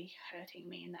was really hurting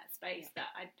me in that space that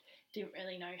I didn't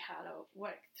really know how to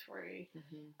work through.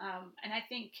 And I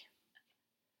think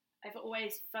I've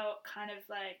always felt kind of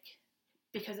like,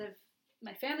 because of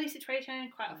my family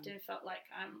situation, quite often felt like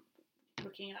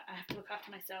I have to look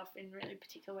after myself in really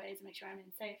particular ways and make sure I'm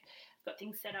in safe. I've got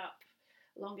things set up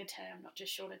longer term, not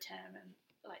just shorter term, and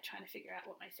like trying to figure out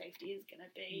what my safety is going to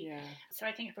be. Yeah. So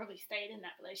I think I probably stayed in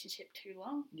that relationship too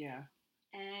long Yeah.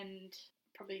 and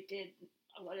probably did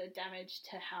a lot of damage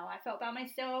to how I felt about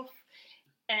myself.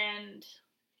 And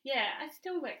yeah, I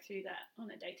still work through that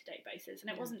on a day-to-day basis. And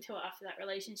it wasn't until after that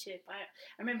relationship, I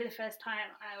remember the first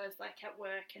time I was like at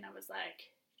work and I was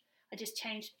like, I just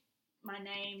changed my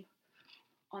name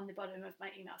on the bottom of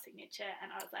my email signature, and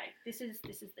I was like, this is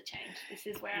the change. This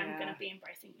is where I'm going to be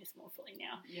embracing this more fully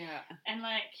now. Yeah. And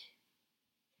like,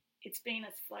 it's been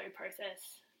a slow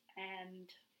process,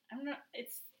 and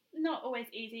it's not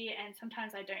always easy, and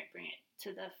sometimes I don't bring it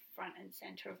to the front and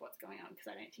center of what's going on because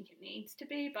I don't think it needs to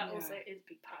be, but also it is a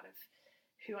big part of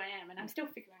who I am, and I'm still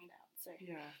figuring it out. So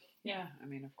yeah. I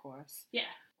mean, of course.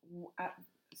 Yeah.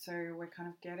 So we're kind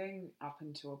of getting up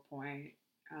into a point,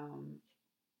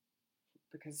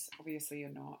 because obviously you're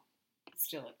not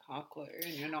still at Carclue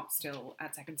and you're not still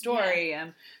at Second Story.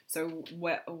 So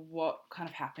what kind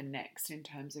of happened next in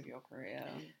terms of your career?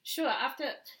 Sure.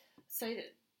 So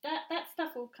that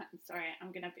stuff all kind of, sorry,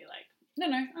 I'm going to be like,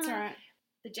 No, it's all right.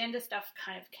 The gender stuff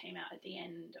kind of came out at the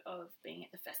end of being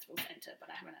at the festival centre, but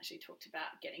I haven't actually talked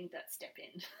about getting that step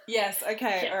in. Yes,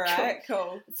 okay, all right,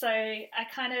 cool. So I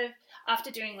kind of, after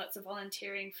doing lots of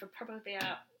volunteering for probably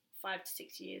about 5 to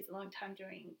 6 years, a long time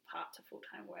doing part to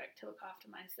full-time work to look after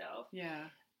myself,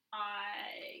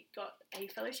 I got a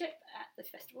fellowship at the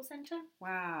festival centre.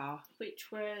 Wow.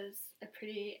 Which was a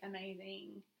pretty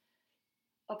amazing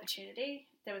opportunity.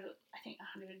 There was, I think,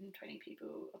 120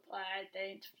 people applied.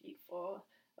 They interviewed 4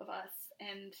 of us,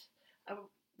 and I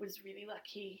was really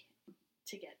lucky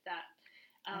to get that.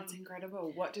 That's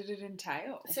incredible. What did it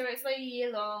entail? So it's like a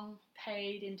year-long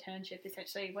paid internship,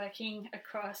 essentially, working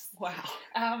across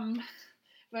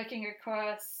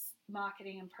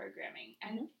marketing and programming.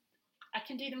 And I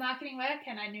can do the marketing work,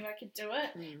 and I knew I could do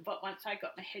it. But once I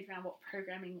got my head around what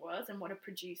programming was and what a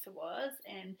producer was,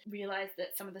 and realised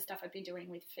that some of the stuff I've been doing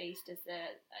with Feast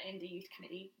in the youth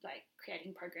committee, like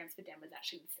creating programs for them, was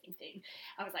actually the same thing.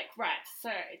 I was like, right,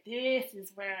 so this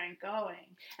is where I'm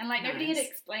going. And like nobody had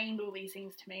explained all these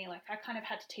things to me. Like I kind of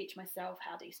had to teach myself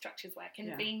how these structures work.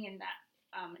 And being in that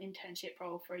internship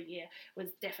role for a year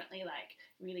was definitely like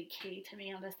really key to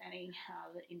me understanding how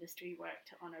the industry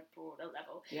worked on a broader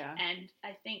level. And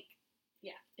I think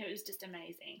it was just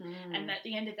amazing. And at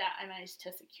the end of that, I managed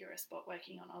to secure a spot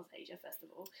working on AusAsia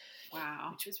Festival.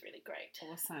 Wow. Which was really great.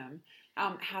 Awesome.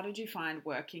 How did you find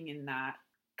working in that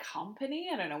company?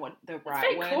 I don't know what the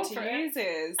right word corporate to use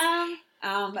is. I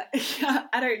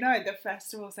don't know, the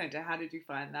festival centre, how did you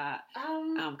find that?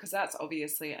 Because that's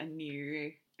obviously a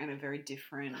new and a very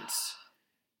different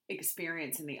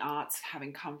experience in the arts,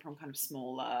 having come from kind of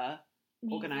smaller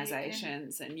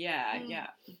organisations. And I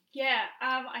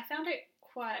found it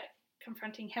quite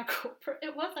confronting how corporate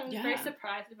it was. I was very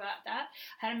surprised about that.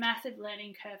 I had a massive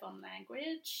learning curve on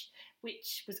language,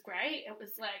 which was great. It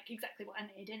was like exactly what I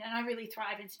needed, and I really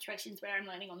thrive in situations where I'm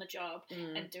learning on the job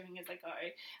and doing as I go,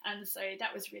 and so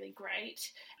that was really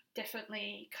great.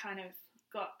 Definitely kind of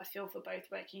got a feel for both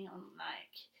working on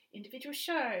like individual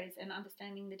shows and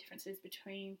understanding the differences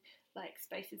between like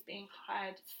spaces being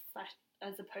hired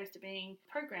as opposed to being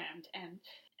programmed, and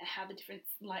how the different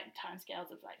like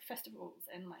timescales of like festivals,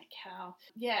 and like how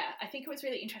I think it was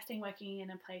really interesting working in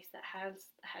a place that had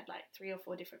like 3 or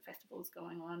 4 different festivals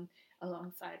going on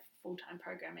alongside full-time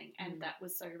programming, and that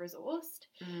was so resourced.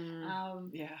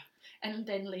 And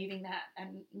then leaving that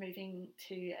and moving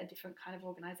to a different kind of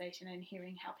organisation and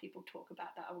hearing how people talk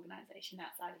about that organisation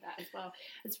outside of that as well.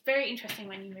 It's very interesting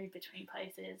when you move between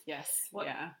places.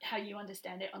 How you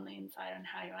understand it on the inside and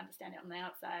how you understand it on the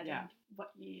outside. And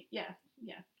what you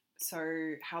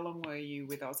So how long were you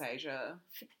with AusAsia?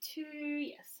 For 2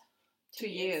 years. 2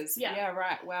 years. Yeah.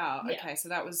 Right. Wow. Okay. So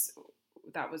that was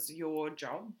that was your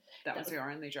job? That was your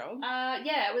only job?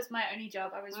 Yeah, it was my only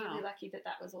job. I was Wow. really lucky that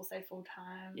was also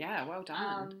full-time. Yeah, well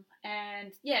done.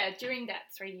 And yeah, during that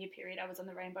 3-year period, I was on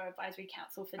the Rainbow Advisory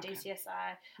Council for Okay.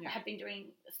 DCSI. Yeah. I had been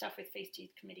doing stuff with Feast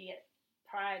Youth Committee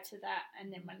prior to that,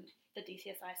 and then when the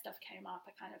DCSI stuff came up,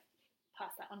 I kind of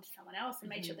passed that on to someone else and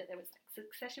made sure that there was like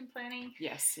succession planning.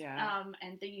 Yes, yeah.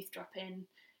 And the youth drop-in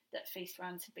that Feast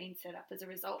runs had been set up as a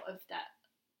result of that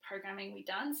programming we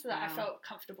done, so that I felt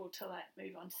comfortable to like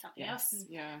move on to something else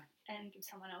and give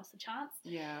someone else a chance.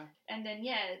 Yeah. And then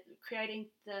creating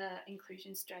the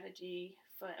inclusion strategy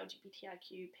for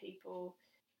LGBTIQ people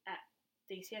at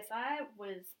DCSI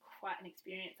was quite an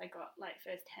experience. I got like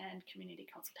first-hand community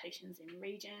consultations in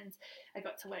regions. I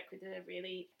got to work with a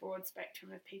really broad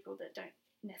spectrum of people that don't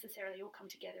necessarily all come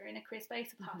together in a queer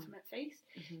space apart from at Feast,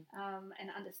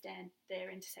 and understand their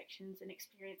intersections and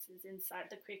experiences inside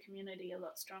the queer community a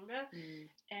lot stronger,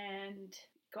 and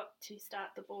got to start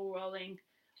the ball rolling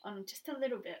on just a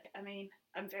little bit. I mean,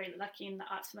 I'm very lucky in the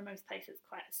arts. For the most place, it's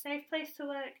quite a safe place to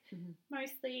work,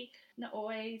 mostly, not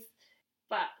always,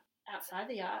 but outside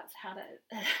the arts, how to,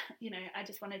 I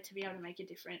just wanted to be able to make a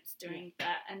difference doing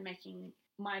that and making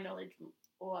my knowledge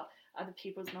or other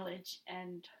people's knowledge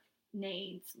and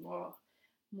needs more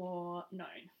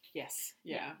known. Yes.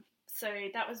 Yeah. So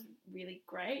that was really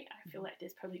great. I feel like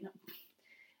there's probably not.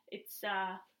 It's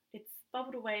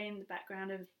bubbled away in the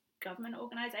background of government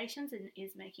organisations and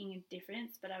is making a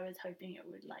difference. But I was hoping it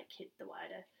would like hit the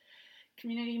wider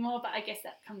community more. But I guess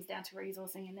that comes down to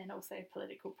resourcing and then also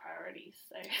political priorities.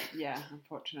 So yeah,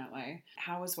 unfortunately.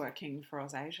 How was working for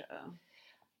Ausasia?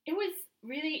 It was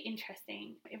really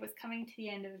interesting. It was coming to the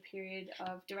end of a period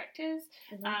of directors,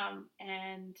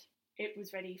 and it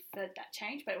was ready for that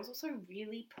change, but it was also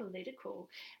really political.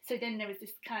 So then there was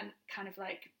this kind of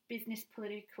like business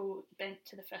political bent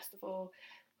to the festival,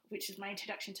 which is my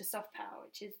introduction to soft power,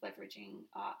 which is leveraging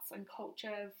arts and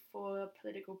culture for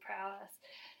political prowess.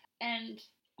 And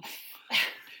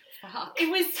it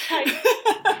was like,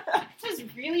 it was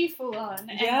really full on,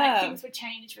 and like things would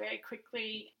change very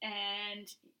quickly,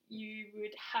 and you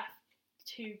would have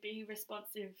to be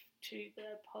responsive to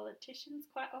the politicians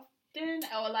quite often,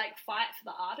 or like fight for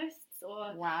the artists,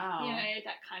 or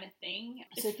that kind of thing.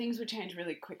 So things would change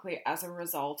really quickly as a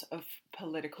result of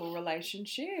political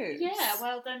relationships. Yeah,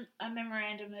 well, then a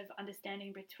memorandum of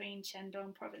understanding between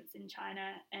Shandong province in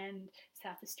China and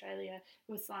South Australia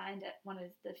was signed at one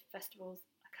of the festivals.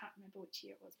 I can't remember which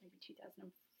year it was, maybe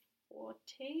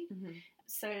 2014.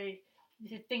 So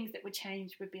the things that would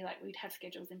change would be like we'd have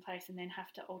schedules in place and then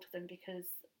have to alter them because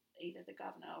either the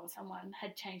governor or someone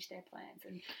had changed their plans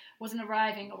and wasn't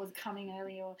arriving or was coming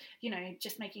early, or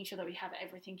just making sure that we have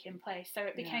everything in place. So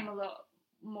it became a lot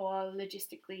more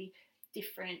logistically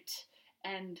different,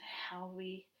 and how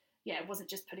we it wasn't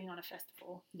just putting on a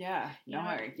festival. Yes,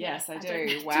 I do.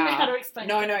 Don't Wow. know how to explain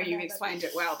No, it. you've explained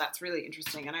it well. That's really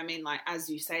interesting. And I mean, like,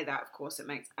 as you say that, of course, it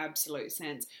makes absolute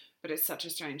sense. But it's such a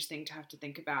strange thing to have to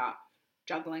think about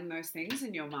juggling those things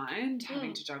in your mind,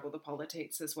 having to juggle the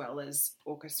politics as well as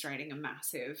orchestrating a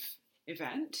massive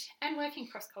event. And working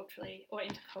cross-culturally or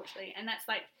interculturally. And that's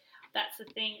the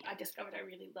thing I discovered I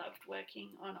really loved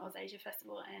working on Ausasia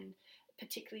Festival, and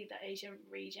particularly the Asia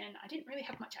region. I didn't really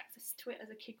have much access to it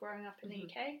as a kid growing up in the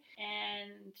UK,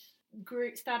 and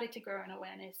started to grow an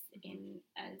awareness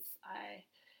as I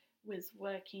was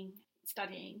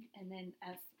studying, and then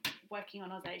as working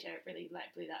on Ausasia, it really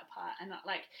like blew that apart. And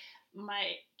like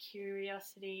my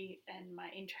curiosity and my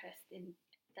interest in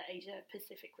the Asia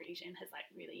Pacific region has like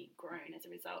really grown as a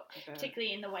result,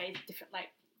 particularly in the ways different,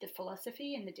 like the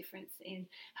philosophy and the difference in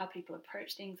how people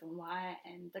approach things and why,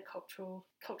 and the cultural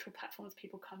platforms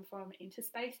people come from into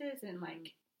spaces, and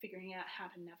like figuring out how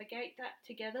to navigate that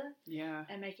together,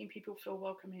 and making people feel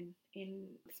welcome in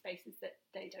spaces that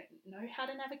they don't know how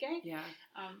to navigate.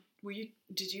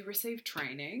 Did you receive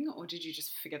training, or did you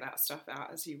just figure that stuff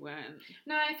out as you went?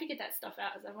 No, I figured that stuff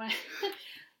out as I went.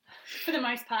 For the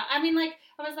most part. I mean, like,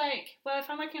 I was like, well, if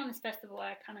I'm working on this festival,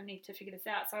 I kind of need to figure this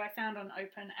out. So I found on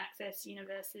Open Access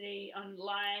University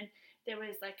online, there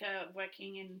was like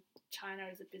working in China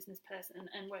as a business person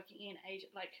and working in Asia,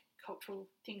 like cultural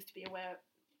things to be aware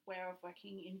of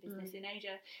working in business in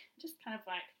Asia. Just kind of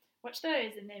like watch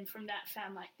those, and then from that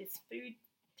found like this food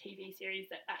TV series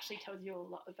that actually tells you a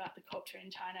lot about the culture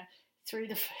in China through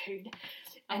the food.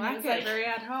 And I like it, very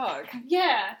ad hoc.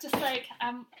 Yeah, just like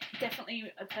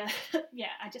definitely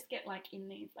I just get like in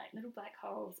these like little black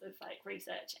holes of like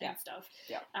research and stuff.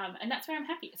 And that's where I'm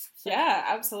happiest. So. Yeah,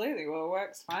 absolutely. Well, it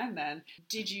works fine then.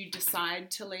 Did you decide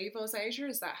to leave Ausasia?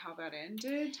 Is that how that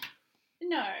ended?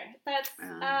 No, that's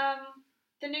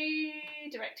the new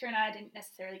director and I didn't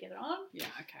necessarily get on. Yeah,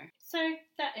 okay. So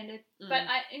that ended. But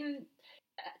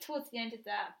towards the end of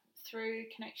that, through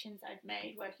connections I'd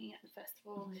made working at the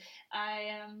festival,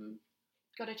 I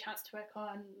got a chance to work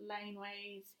on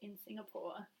laneways in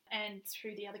Singapore. And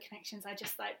through the other connections, I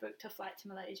just booked a flight to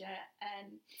Malaysia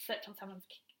and slept on someone's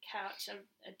couch,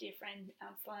 a dear friend,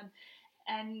 Arslan,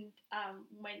 and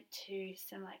went to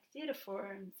some theatre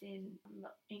forums in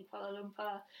Kuala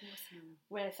Lumpur,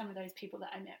 where some of those people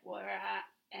that I met were at,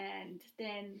 and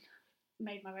then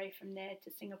made my way from there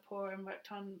to Singapore and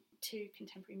worked on 2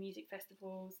 contemporary music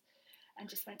festivals, and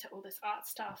just went to all this art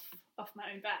stuff off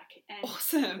my own back. And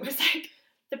awesome! It was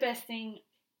the best thing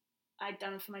I'd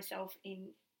done for myself in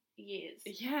years.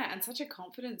 Yeah, and such a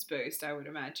confidence boost, I would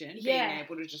imagine, yeah. being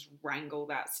able to just wrangle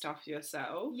that stuff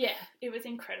yourself. Yeah, it was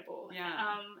incredible.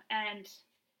 Yeah. And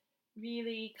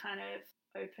really kind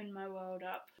of opened my world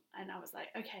up, and I was like,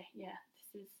 okay, yeah,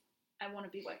 I want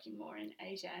to be working more in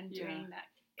Asia and doing that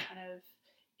kind of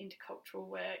intercultural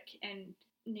work, and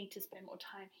need to spend more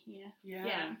time here.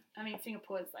 Yeah. I mean,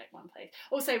 Singapore is one place.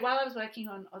 Also, while I was working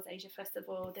on AusAsia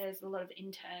Festival, there's a lot of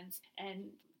interns, and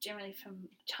generally from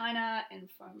China and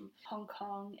from Hong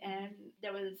Kong, and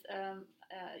there was a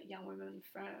young woman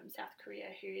from South Korea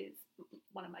who is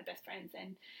one of my best friends,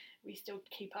 and we still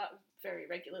keep up very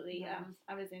regularly. Nice.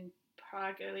 I was in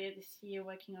Prague earlier this year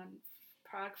working on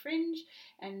Prague Fringe,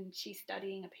 and she's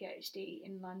studying a PhD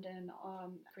in London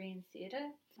on Korean theatre,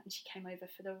 and she came over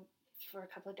for a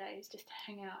couple of days just to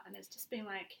hang out, and it's just been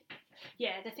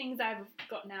the things I've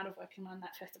gotten out of working on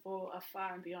that festival are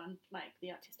far and beyond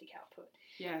the artistic output.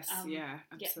 Yes,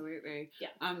 absolutely.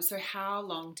 Yeah. So how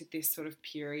long did this sort of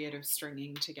period of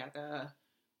stringing together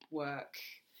work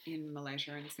in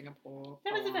Malaysia and Singapore?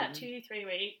 That was about 2-3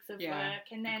 weeks of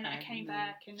work, and then I came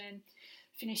back and then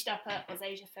finished up at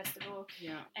AusAsia Festival,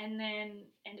 and then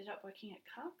ended up working at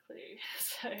Carclew.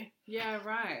 So yeah,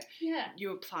 right. Yeah,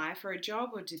 you apply for a job,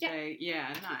 or did they?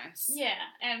 Yeah, nice. Yeah,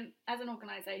 and as an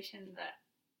organisation that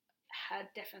had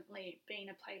definitely been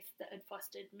a place that had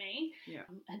fostered me,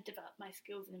 had developed my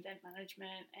skills in event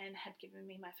management, and had given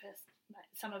me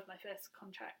some of my first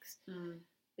contracts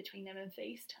between them and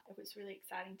Feast. It was really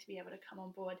exciting to be able to come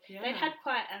on board. Yeah. They'd had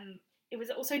quite it was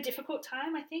also a difficult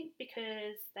time, I think,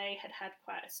 because they had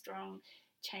quite a strong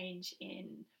change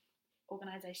in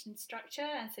organisation structure,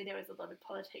 and so there was a lot of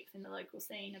politics in the local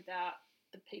scene about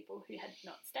the people who had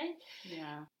not stayed.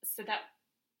 Yeah. So that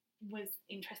was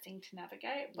interesting to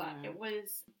navigate, but it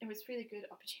was really good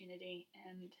opportunity,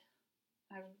 and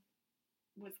I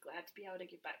was glad to be able to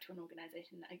give back to an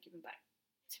organisation that had given back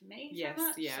to me. Yes, so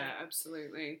much.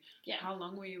 Absolutely. Yeah. How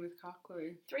long were you with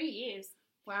Carclew? 3 years.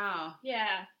 Wow.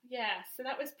 Yeah. So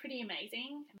that was pretty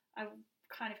amazing. I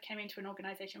kind of came into an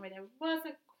organisation where there was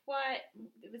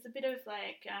a bit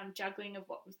of juggling of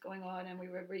what was going on, and we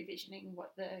were revisioning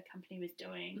what the company was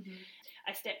doing. Mm-hmm.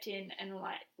 I stepped in and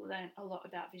learned a lot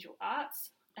about visual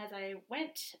arts as I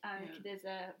went. There's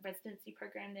a residency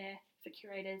program there for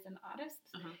curators and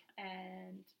artists,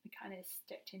 and we kind of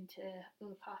stepped in to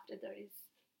look after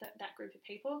that group of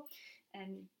people,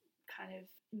 and kind of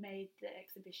made the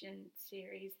exhibition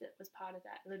series that was part of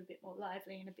that a little bit more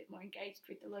lively and a bit more engaged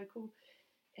with the local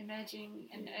emerging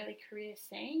and early career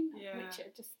scene, which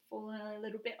I'd just fallen a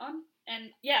little bit on.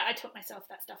 And I taught myself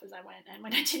that stuff as I went, and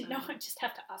when I didn't know, I just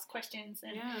have to ask questions,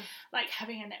 and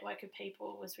having a network of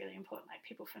people was really important,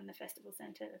 people from the festival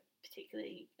centre,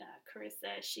 particularly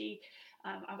Carissa.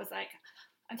 I was like,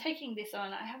 I'm taking this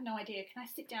on, I have no idea, can I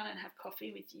sit down and have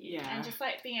coffee with you? And just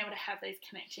being able to have those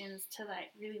connections to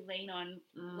really lean on,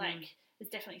 is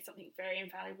definitely something very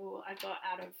invaluable I got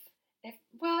out of it.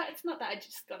 Well, it's not that I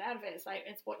just got out of it,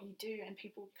 it's what you do, and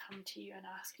people come to you and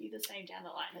ask you the same down the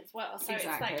line as well. So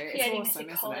exactly. it's creating awesome,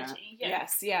 the psychology.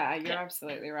 Yes, you're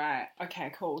absolutely right.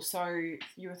 Okay, cool. So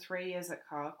you were 3 years at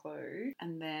Carclew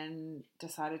and then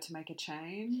decided to make a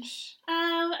change?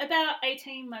 About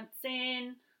 18 months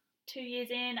in, 2 years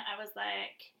in, I was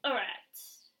like, all right,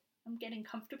 I'm getting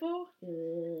comfortable.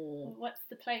 What's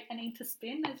the plate I need to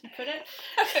spin, as you put it?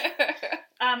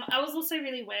 I was also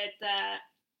really aware that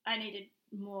I needed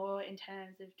more in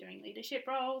terms of doing leadership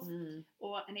roles,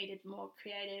 or I needed more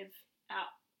creative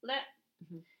outlet.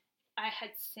 I had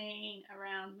seen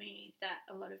around me that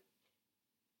a lot of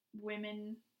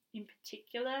women in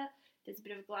particular, there's a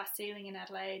bit of a glass ceiling in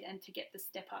Adelaide, and to get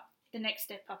the next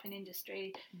step up in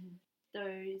industry,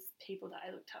 those people that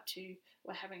I looked up to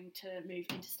were having to move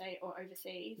interstate or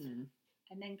overseas and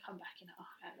then come back in at a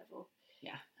higher level.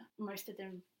 Yeah. Most of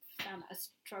them found a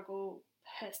struggle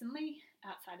personally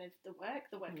outside of the work.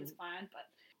 The work is fine, but,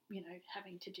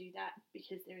 having to do that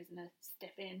because there isn't a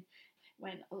step in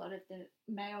when a lot of the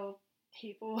male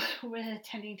people were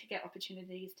tending to get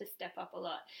opportunities to step up a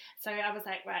lot. So I was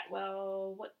like, right,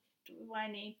 well, what do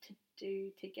I need to do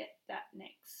to get that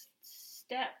next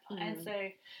step? And so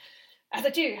as I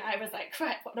do, I was like,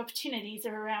 right, what opportunities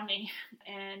are around me?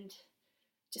 And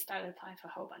just started applying for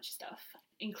a whole bunch of stuff,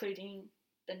 including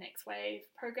the Next Wave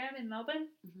program in Melbourne,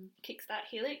 Kickstart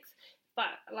Helix.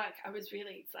 But like, I was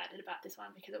really excited about this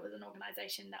one because it was an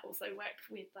organisation that also worked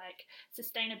with like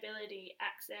sustainability,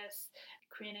 access,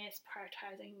 queerness,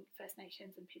 prioritising First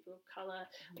Nations and people of colour,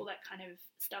 all that kind of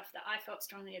stuff that I felt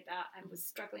strongly about and was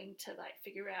struggling to like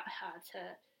figure out how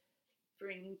to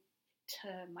bring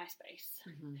to my space.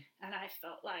 And I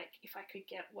felt like if I could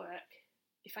get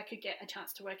a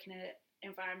chance to work in an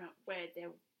environment where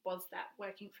there was that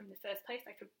working from the first place,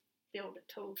 I could build a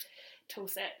tool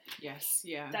set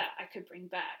that I could bring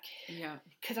back.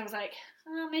 Because I was like,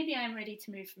 maybe I'm ready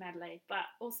to move from Adelaide, but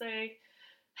also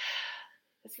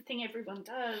that's the thing everyone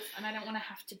does, and I don't want to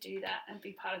have to do that and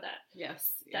be part of that.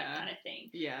 That kind of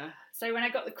thing. So when I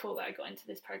got the call that I got into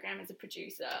this program as a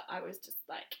producer, I was just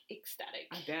like ecstatic.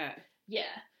 I bet.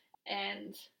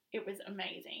 And it was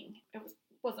amazing. It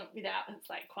wasn't without its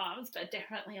like qualms, but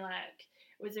definitely like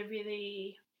it was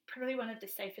probably one of the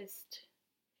safest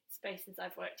spaces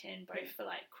I've worked in, both for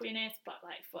like queerness, but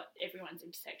like for everyone's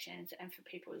intersections and for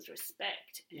people's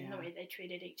respect and the way they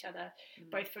treated each other,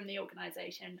 both from the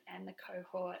organisation and the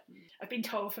cohort. I've been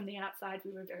told from the outside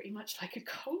we were very much like a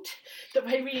cult, the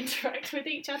way we interact with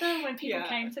each other. When people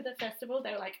came to the festival,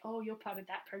 they were like, "Oh, you're part of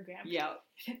that program."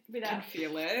 Can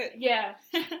feel it.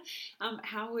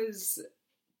 How was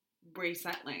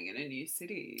resettling in a new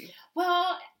city?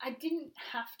 Well, I didn't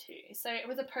have to. So it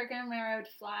was a program where I would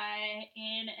fly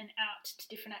in and out to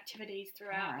different activities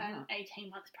throughout an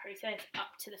 18-month process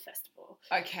up to the festival.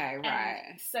 Okay, right.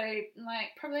 And so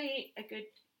like probably a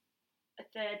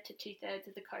third to 2/3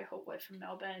 of the cohort were from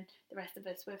Melbourne. The rest of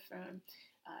us were from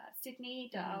Sydney,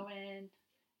 Darwin,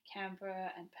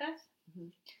 Canberra and Perth.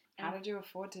 How did you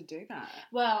afford to do that?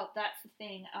 Well, that's the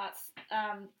thing.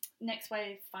 Next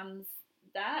Wave funds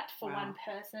that for one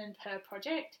person per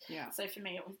project. So for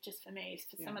me, it was just for me.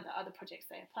 For some of the other projects,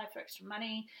 they applied for extra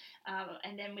money.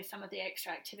 And then with some of the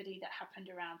extra activity that happened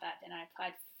around that, then I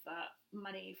applied for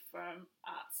money from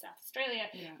Arts South Australia,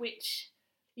 which,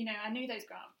 you know, I knew those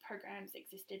grant programs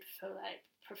existed for like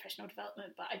professional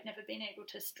development, but I'd never been able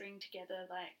to string together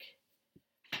like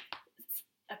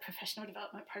a professional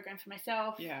development program for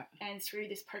myself. And through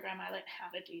this program, I learned how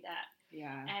to do that.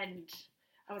 And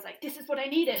I was like, this is what I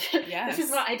needed. This is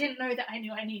what I didn't know that I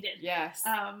knew I needed.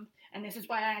 And this is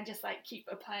why I just like keep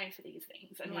applying for these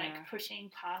things and like pushing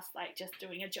past like just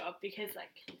doing a job, because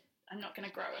like I'm not going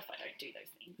to grow if I don't do those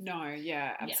things. No,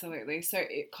 absolutely. So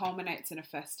it culminates in a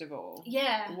festival.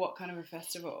 What kind of a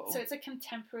festival? So it's a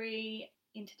contemporary,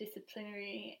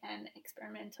 interdisciplinary and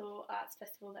experimental arts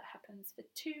festival that happens for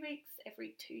 2 weeks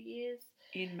every 2 years.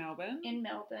 In Melbourne? In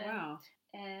Melbourne. Wow.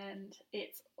 And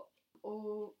it's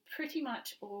pretty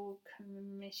much all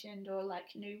commissioned or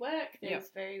like new work.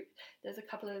 There's a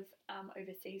couple of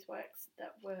overseas works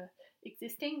that were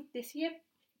existing this year,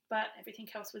 but everything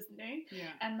else was new.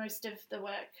 And most of the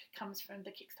work comes from the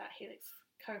Kickstart Helix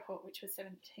cohort, which was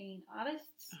 17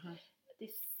 artists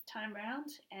this time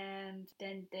round, and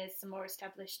then there's some more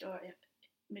established or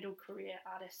middle career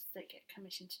artists that get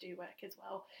commissioned to do work as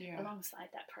well alongside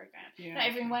that program. Not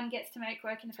everyone gets to make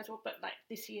work in the festival, but like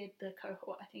this year the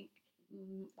cohort, I think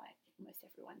like almost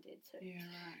everyone did. So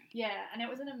and it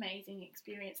was an amazing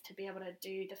experience to be able to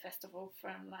do the festival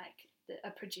from like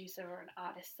a producer or an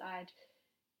artist side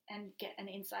and get an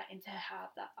insight into how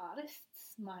the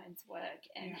artists' minds work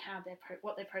and how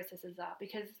what their processes are,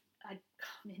 because I'd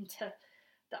come into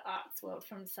the arts world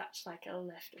from such like a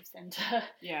left of centre.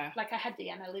 Like I had the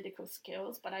analytical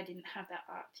skills, but I didn't have that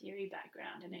art theory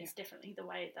background, and it's definitely the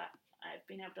way that I've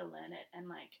been able to learn it and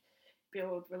like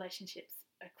build relationships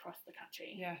across the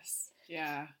country.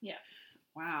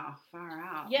 Wow, far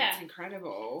out. That's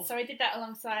incredible. So I did that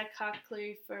alongside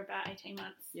Karklu for about 18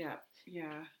 months.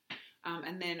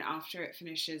 And then after it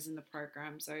finishes and the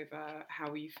program's over, how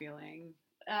are you feeling?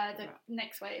 The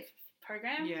Next Wave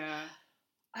program?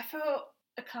 I felt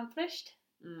accomplished,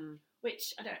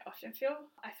 which I don't often feel.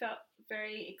 I felt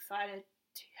very excited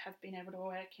to have been able to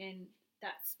work in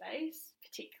that space,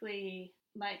 particularly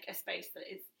like a space that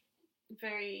is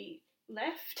very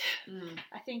left.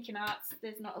 I think in arts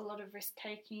there's not a lot of risk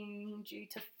taking due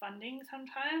to funding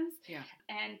sometimes,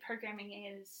 and programming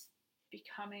is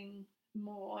becoming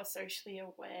more socially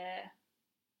aware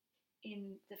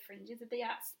in the fringes of the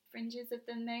arts, fringes of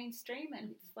the mainstream,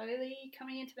 and slowly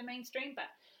coming into the mainstream. But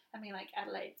I mean, like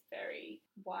Adelaide's very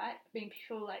white. I mean,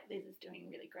 people like Liz is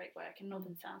doing really great work in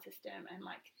Northern Sound System, and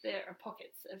like there are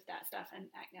pockets of that stuff.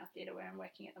 And Act Now Theatre, where I'm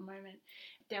working at the moment,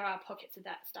 there are pockets of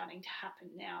that starting to happen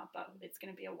now, but it's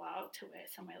going to be a while to where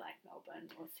somewhere like Melbourne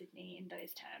or Sydney in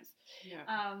those terms. Yeah.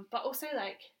 But also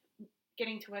like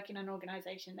getting to work in an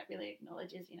organisation that really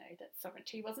acknowledges, you know, that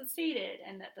sovereignty wasn't ceded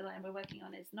and that the land we're working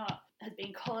on has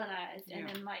been colonised, and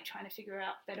then like trying to figure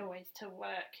out better ways to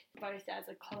work both as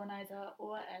a coloniser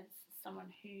or as someone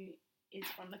who is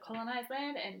from the colonised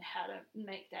land, and how to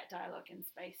make that dialogue and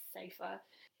space safer.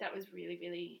 That was really,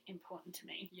 really important to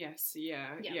me. Yes, yeah.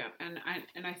 And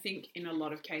I think in a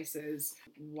lot of cases,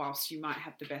 whilst you might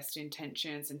have the best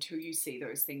intentions, until you see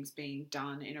those things being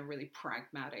done in a really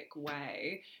pragmatic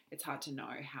way, it's hard to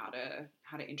know how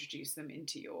to introduce them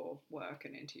into your work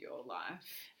and into your life.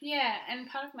 Yeah, and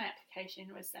part of my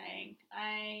application was saying,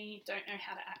 I don't know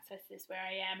how to access this where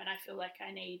I am, and I feel like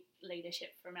I need leadership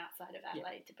from outside of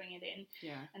Adelaide to bring it in.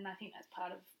 Yeah. And I think that's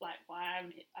part of like why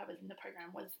I was in the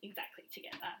program, was exactly to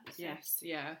get that. So. Yes,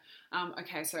 yeah.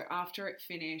 Okay, so after it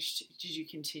finished, did you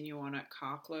continue on at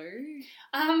Carclo?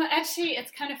 Actually,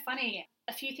 it's kind of funny.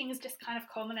 A few things just kind of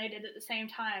culminated at the same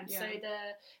time. Yeah. So the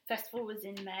festival was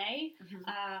in May,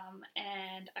 Mm-hmm.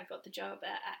 and I got the job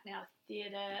at Act Now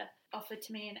Theatre offered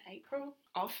to me in April.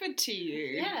 Offered to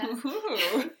you? Yeah.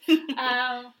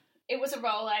 Ooh. It was a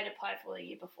role I'd applied for the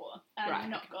year before, Right.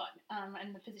 not got,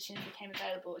 and the position became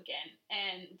available again.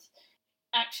 And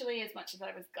actually, as much as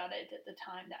I was gutted at the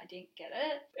time that I didn't get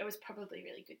it, it was probably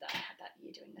really good that I had that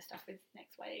year doing the stuff with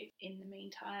Next Wave in the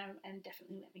meantime, and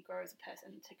definitely let me grow as a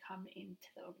person to come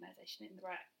into the organisation in the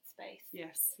right space.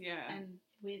 Yes, yeah. And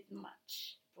with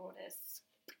much broader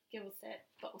skill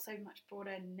set, but also much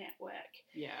broader network,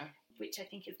 Yeah. which I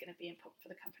think is going to be important for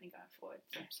the company going forward.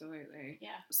 So, Absolutely.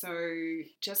 yeah. So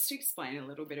just to explain a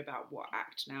little bit about what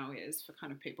Act Now is for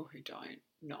kind of people who don't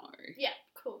know. Yeah,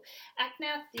 cool. Act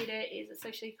Now Theatre is a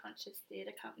socially conscious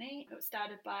theatre company. It was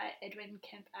started by Edwin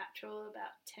Kemp Attrell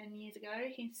about 10 years ago.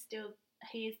 He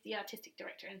is the artistic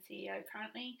director and CEO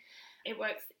currently. It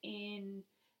works in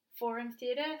forum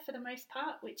theatre for the most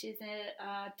part, which is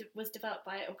was developed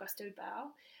by Augusto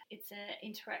Bao. It's an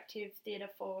interactive theatre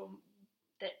form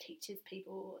that teaches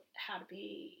people how to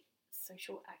be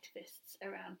social activists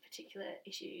around particular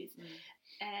issues.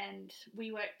 And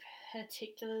we work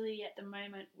particularly at the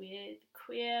moment with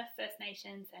queer, First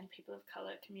Nations and people of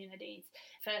colour communities.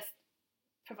 First,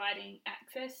 providing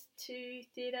access to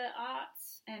theatre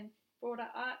arts and broader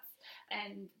arts,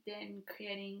 and then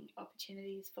creating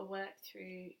opportunities for work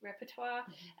through repertoire.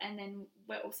 And then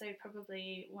we're also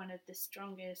probably one of the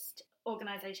strongest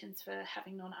organisations for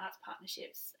having non-arts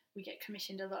partnerships. We get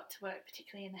commissioned a lot to work,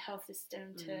 particularly in the health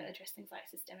system, to address things like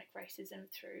systemic racism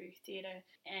through theatre,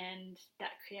 and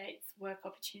that creates work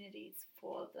opportunities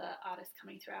for the artists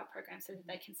coming through our program so that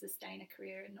they can sustain a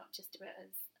career and not just do it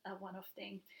as a one-off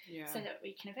thing, so that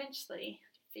we can eventually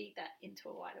feed that into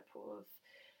a wider pool of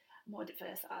more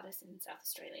diverse artists in South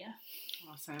Australia.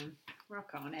 Awesome.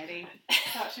 Rock on, Eddie.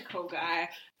 Such a cool guy.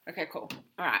 Okay, cool.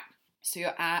 All right. So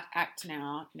you're at Act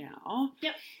Now.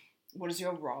 Yep. What does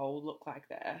your role look like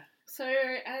there? So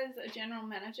as a general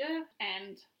manager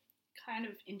and kind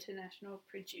of international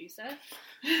producer,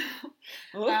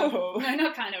 no,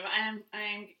 not kind of.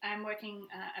 I'm working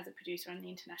as a producer on the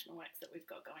international works that we've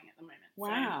got going at the moment.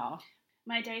 Wow. So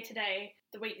my day-to-day,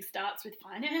 the week starts with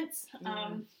finance,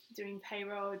 doing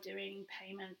payroll, doing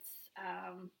payments,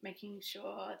 making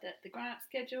sure that the grant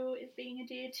schedule is being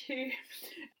adhered to,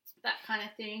 that kind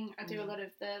of thing. I do a lot of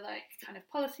the like kind of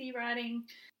policy writing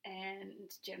and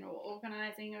general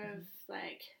organising of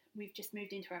like, we've just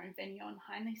moved into our own venue on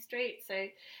Hindley Street, so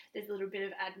there's a little bit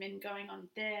of admin going on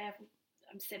there.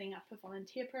 I'm setting up a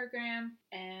volunteer program,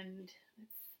 and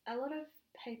it's a lot of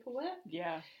paperwork.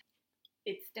 Yeah.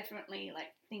 It's definitely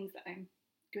like things that I'm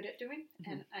good at doing,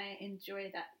 and I enjoy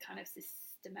that kind of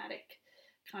systematic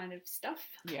kind of stuff,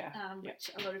 which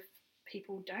a lot of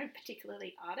people don't,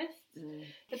 particularly artists.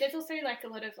 But there's also like a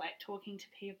lot of like talking to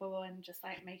people and just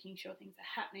like making sure things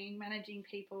are happening, managing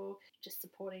people, just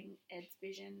supporting Ed's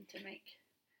vision to make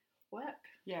work.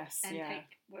 Yes, and take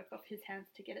work off his hands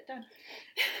to get it done.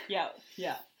 Yeah,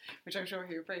 which I'm sure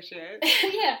he appreciates.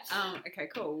 Yeah. Okay,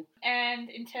 cool. And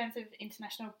in terms of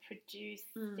international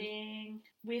producing,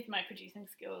 with my producing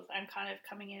skills, I'm kind of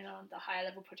coming in on the higher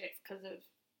level projects because of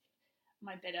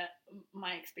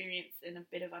my experience and a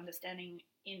bit of understanding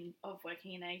of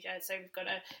working in Asia. So we've got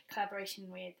a collaboration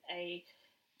with a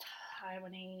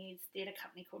Taiwanese theatre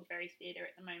company called Very Theatre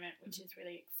at the moment, which is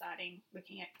really exciting,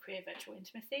 looking at queer virtual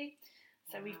intimacy.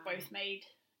 So we've both made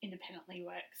independently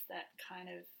works that kind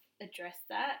of address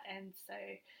that, and so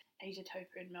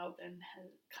Asiatopa in Melbourne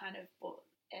has kind of brought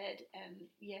Ed and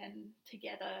Yen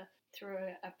together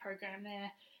through a program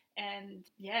there. And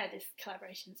yeah, this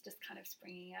collaboration's just kind of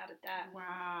springing out of that.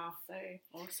 Wow. So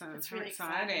awesome. it's Very really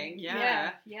exciting.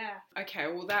 Yeah. Okay,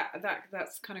 well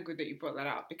that's kind of good that you brought that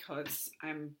up, because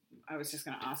I was just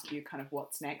going to ask you kind of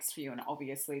what's next for you, and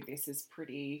obviously this is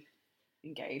pretty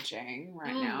engaging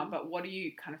right now, but what are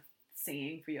you kind of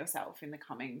seeing for yourself in the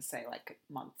coming, say, like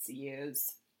months,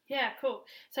 years? Yeah, cool.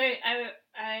 So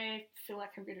I feel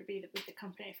like I'm going to be with the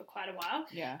company for quite a while.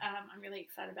 Yeah. I'm really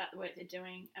excited about the work they're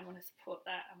doing. I want to support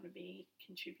that. I want to be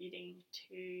contributing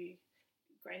to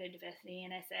greater diversity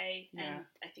in SA, and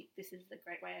I think this is a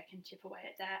great way I can chip away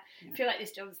at that. I feel like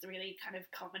this job's really kind of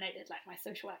culminated, like my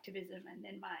social activism and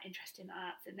then my interest in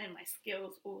arts and then my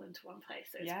skills all into one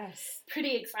place. So it's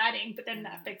pretty exciting, but then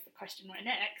that begs the question, where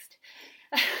next?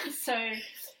 So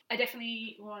I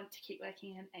definitely want to keep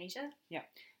working in Asia. Yeah.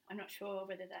 I'm not sure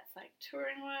whether that's like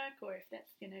touring work or if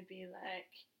that's going to be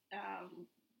like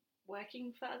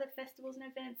working for other festivals and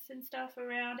events and stuff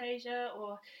around Asia,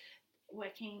 or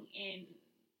working in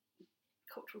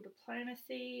cultural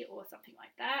diplomacy or something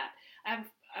like that. I'm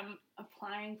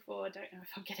applying for, I don't know if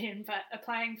I'll get in, but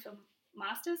applying for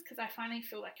masters, because I finally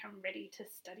feel like I'm ready to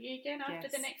study again after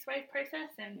the next wave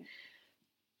process, and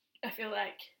I feel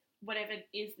like whatever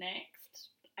is next,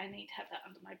 I need to have that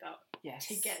under my belt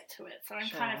to get to it. So I'm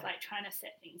kind of like trying to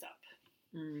set things up.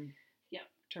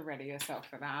 To ready yourself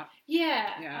for that.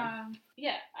 I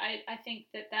think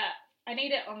that I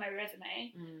need it on my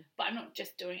resume, but I'm not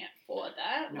just doing it for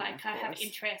that. No, like I have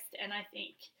interest, and I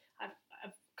think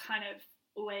I've kind of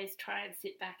always try and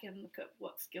sit back and look at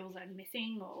what skills I'm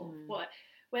missing, or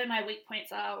where my weak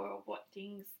points are, or what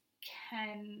things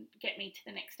can get me to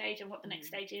the next stage, and what the next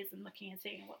stage is, and looking and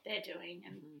seeing what they're doing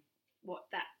and what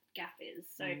that gap is.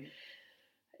 So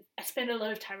I spend a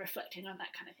lot of time reflecting on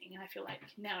that kind of thing, and I feel like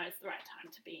now is the right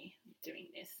time to be doing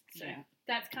this. So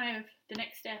that's kind of the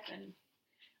next step, and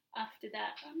after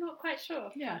that, I'm not quite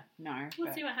sure.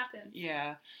 We'll see what happens.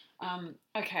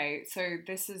 Okay, so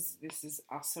this is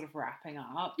us sort of wrapping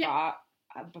up, but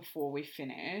before we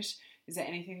finish, is there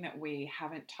anything that we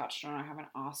haven't touched on or haven't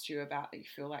asked you about that you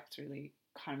feel like is really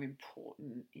kind of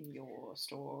important in your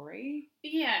story?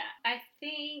 I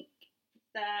think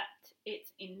that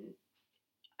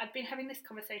I've been having this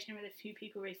conversation with a few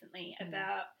people recently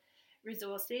about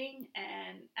resourcing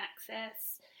and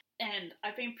access, and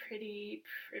I've been pretty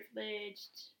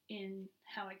privileged in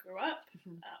how I grew up,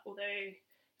 although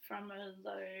from a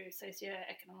low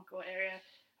socio-economical area,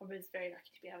 I was very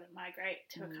lucky to be able to migrate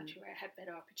to a country where I had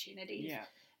better opportunities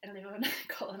and live on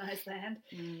colonised land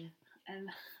and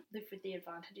live with the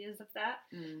advantages of that.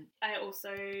 I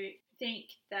also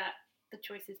think that the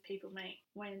choices people make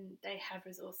when they have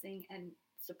resourcing and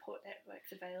support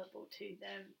networks available to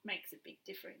them makes a big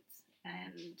difference.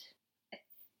 And I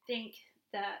think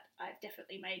that I've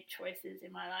definitely made choices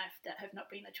in my life that have not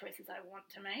been the choices I want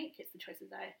to make. It's the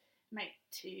choices I make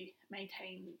to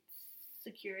maintain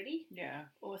security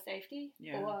or safety,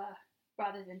 or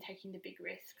rather than taking the big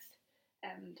risks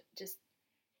and just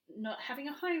not having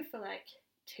a home for like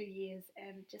 2 years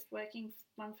and just working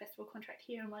one festival contract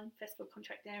here and one festival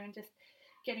contract there and just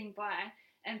getting by.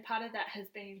 And part of that has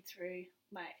been through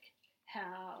like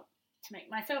how to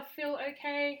make myself feel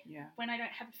okay when I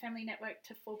don't have a family network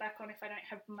to fall back on if I don't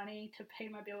have money to pay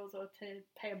my bills or to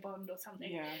pay a bond or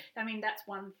something. I mean, that's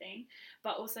one thing.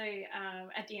 But also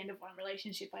at the end of one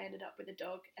relationship, I ended up with a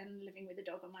dog and living with a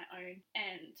dog on my own.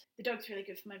 And the dog's really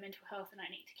good for my mental health, and I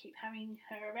need to keep having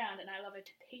her around, and I love her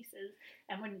to pieces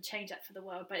and wouldn't change that for the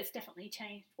world. But it's definitely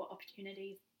changed what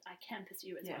opportunities I can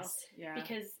pursue as well.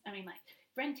 Because, I mean, like,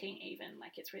 renting even,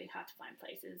 like, it's really hard to find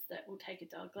places that will take a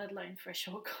dog, let alone for a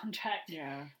short contract.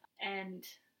 And,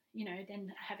 you know,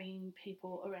 then having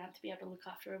people around to be able to look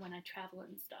after her when I travel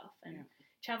and stuff. And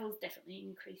travel is definitely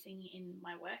increasing in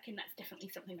my work, and that's definitely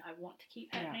something that I want to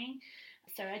keep happening.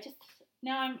 So I just,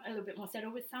 now I'm a little bit more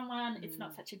settled with someone. It's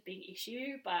not such a big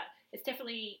issue, but it's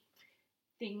definitely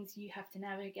things you have to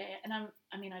navigate. And I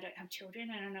mean, I don't have children,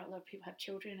 and I know a lot of people have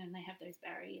children and they have those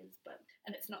barriers,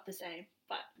 and it's not the same.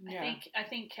 But I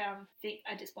think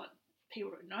I just want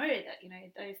people to know that, you know,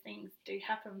 those things do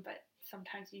happen, but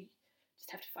sometimes you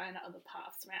just have to find other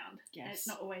paths around. And it's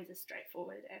not always as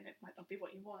straightforward, and it might not be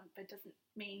what you want, but it doesn't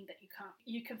mean that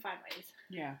you can find ways.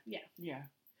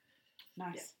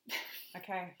 Nice.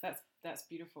 Okay, that's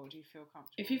beautiful. Do you feel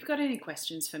comfortable? If you've got any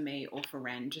questions for me or for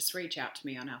Ren, just reach out to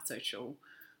me on our social.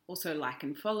 Also like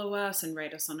and follow us and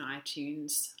rate us on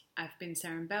iTunes. I've been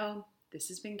Saren Bell. This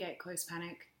has been Gate Close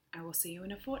Panic. I will see you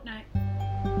in a fortnight.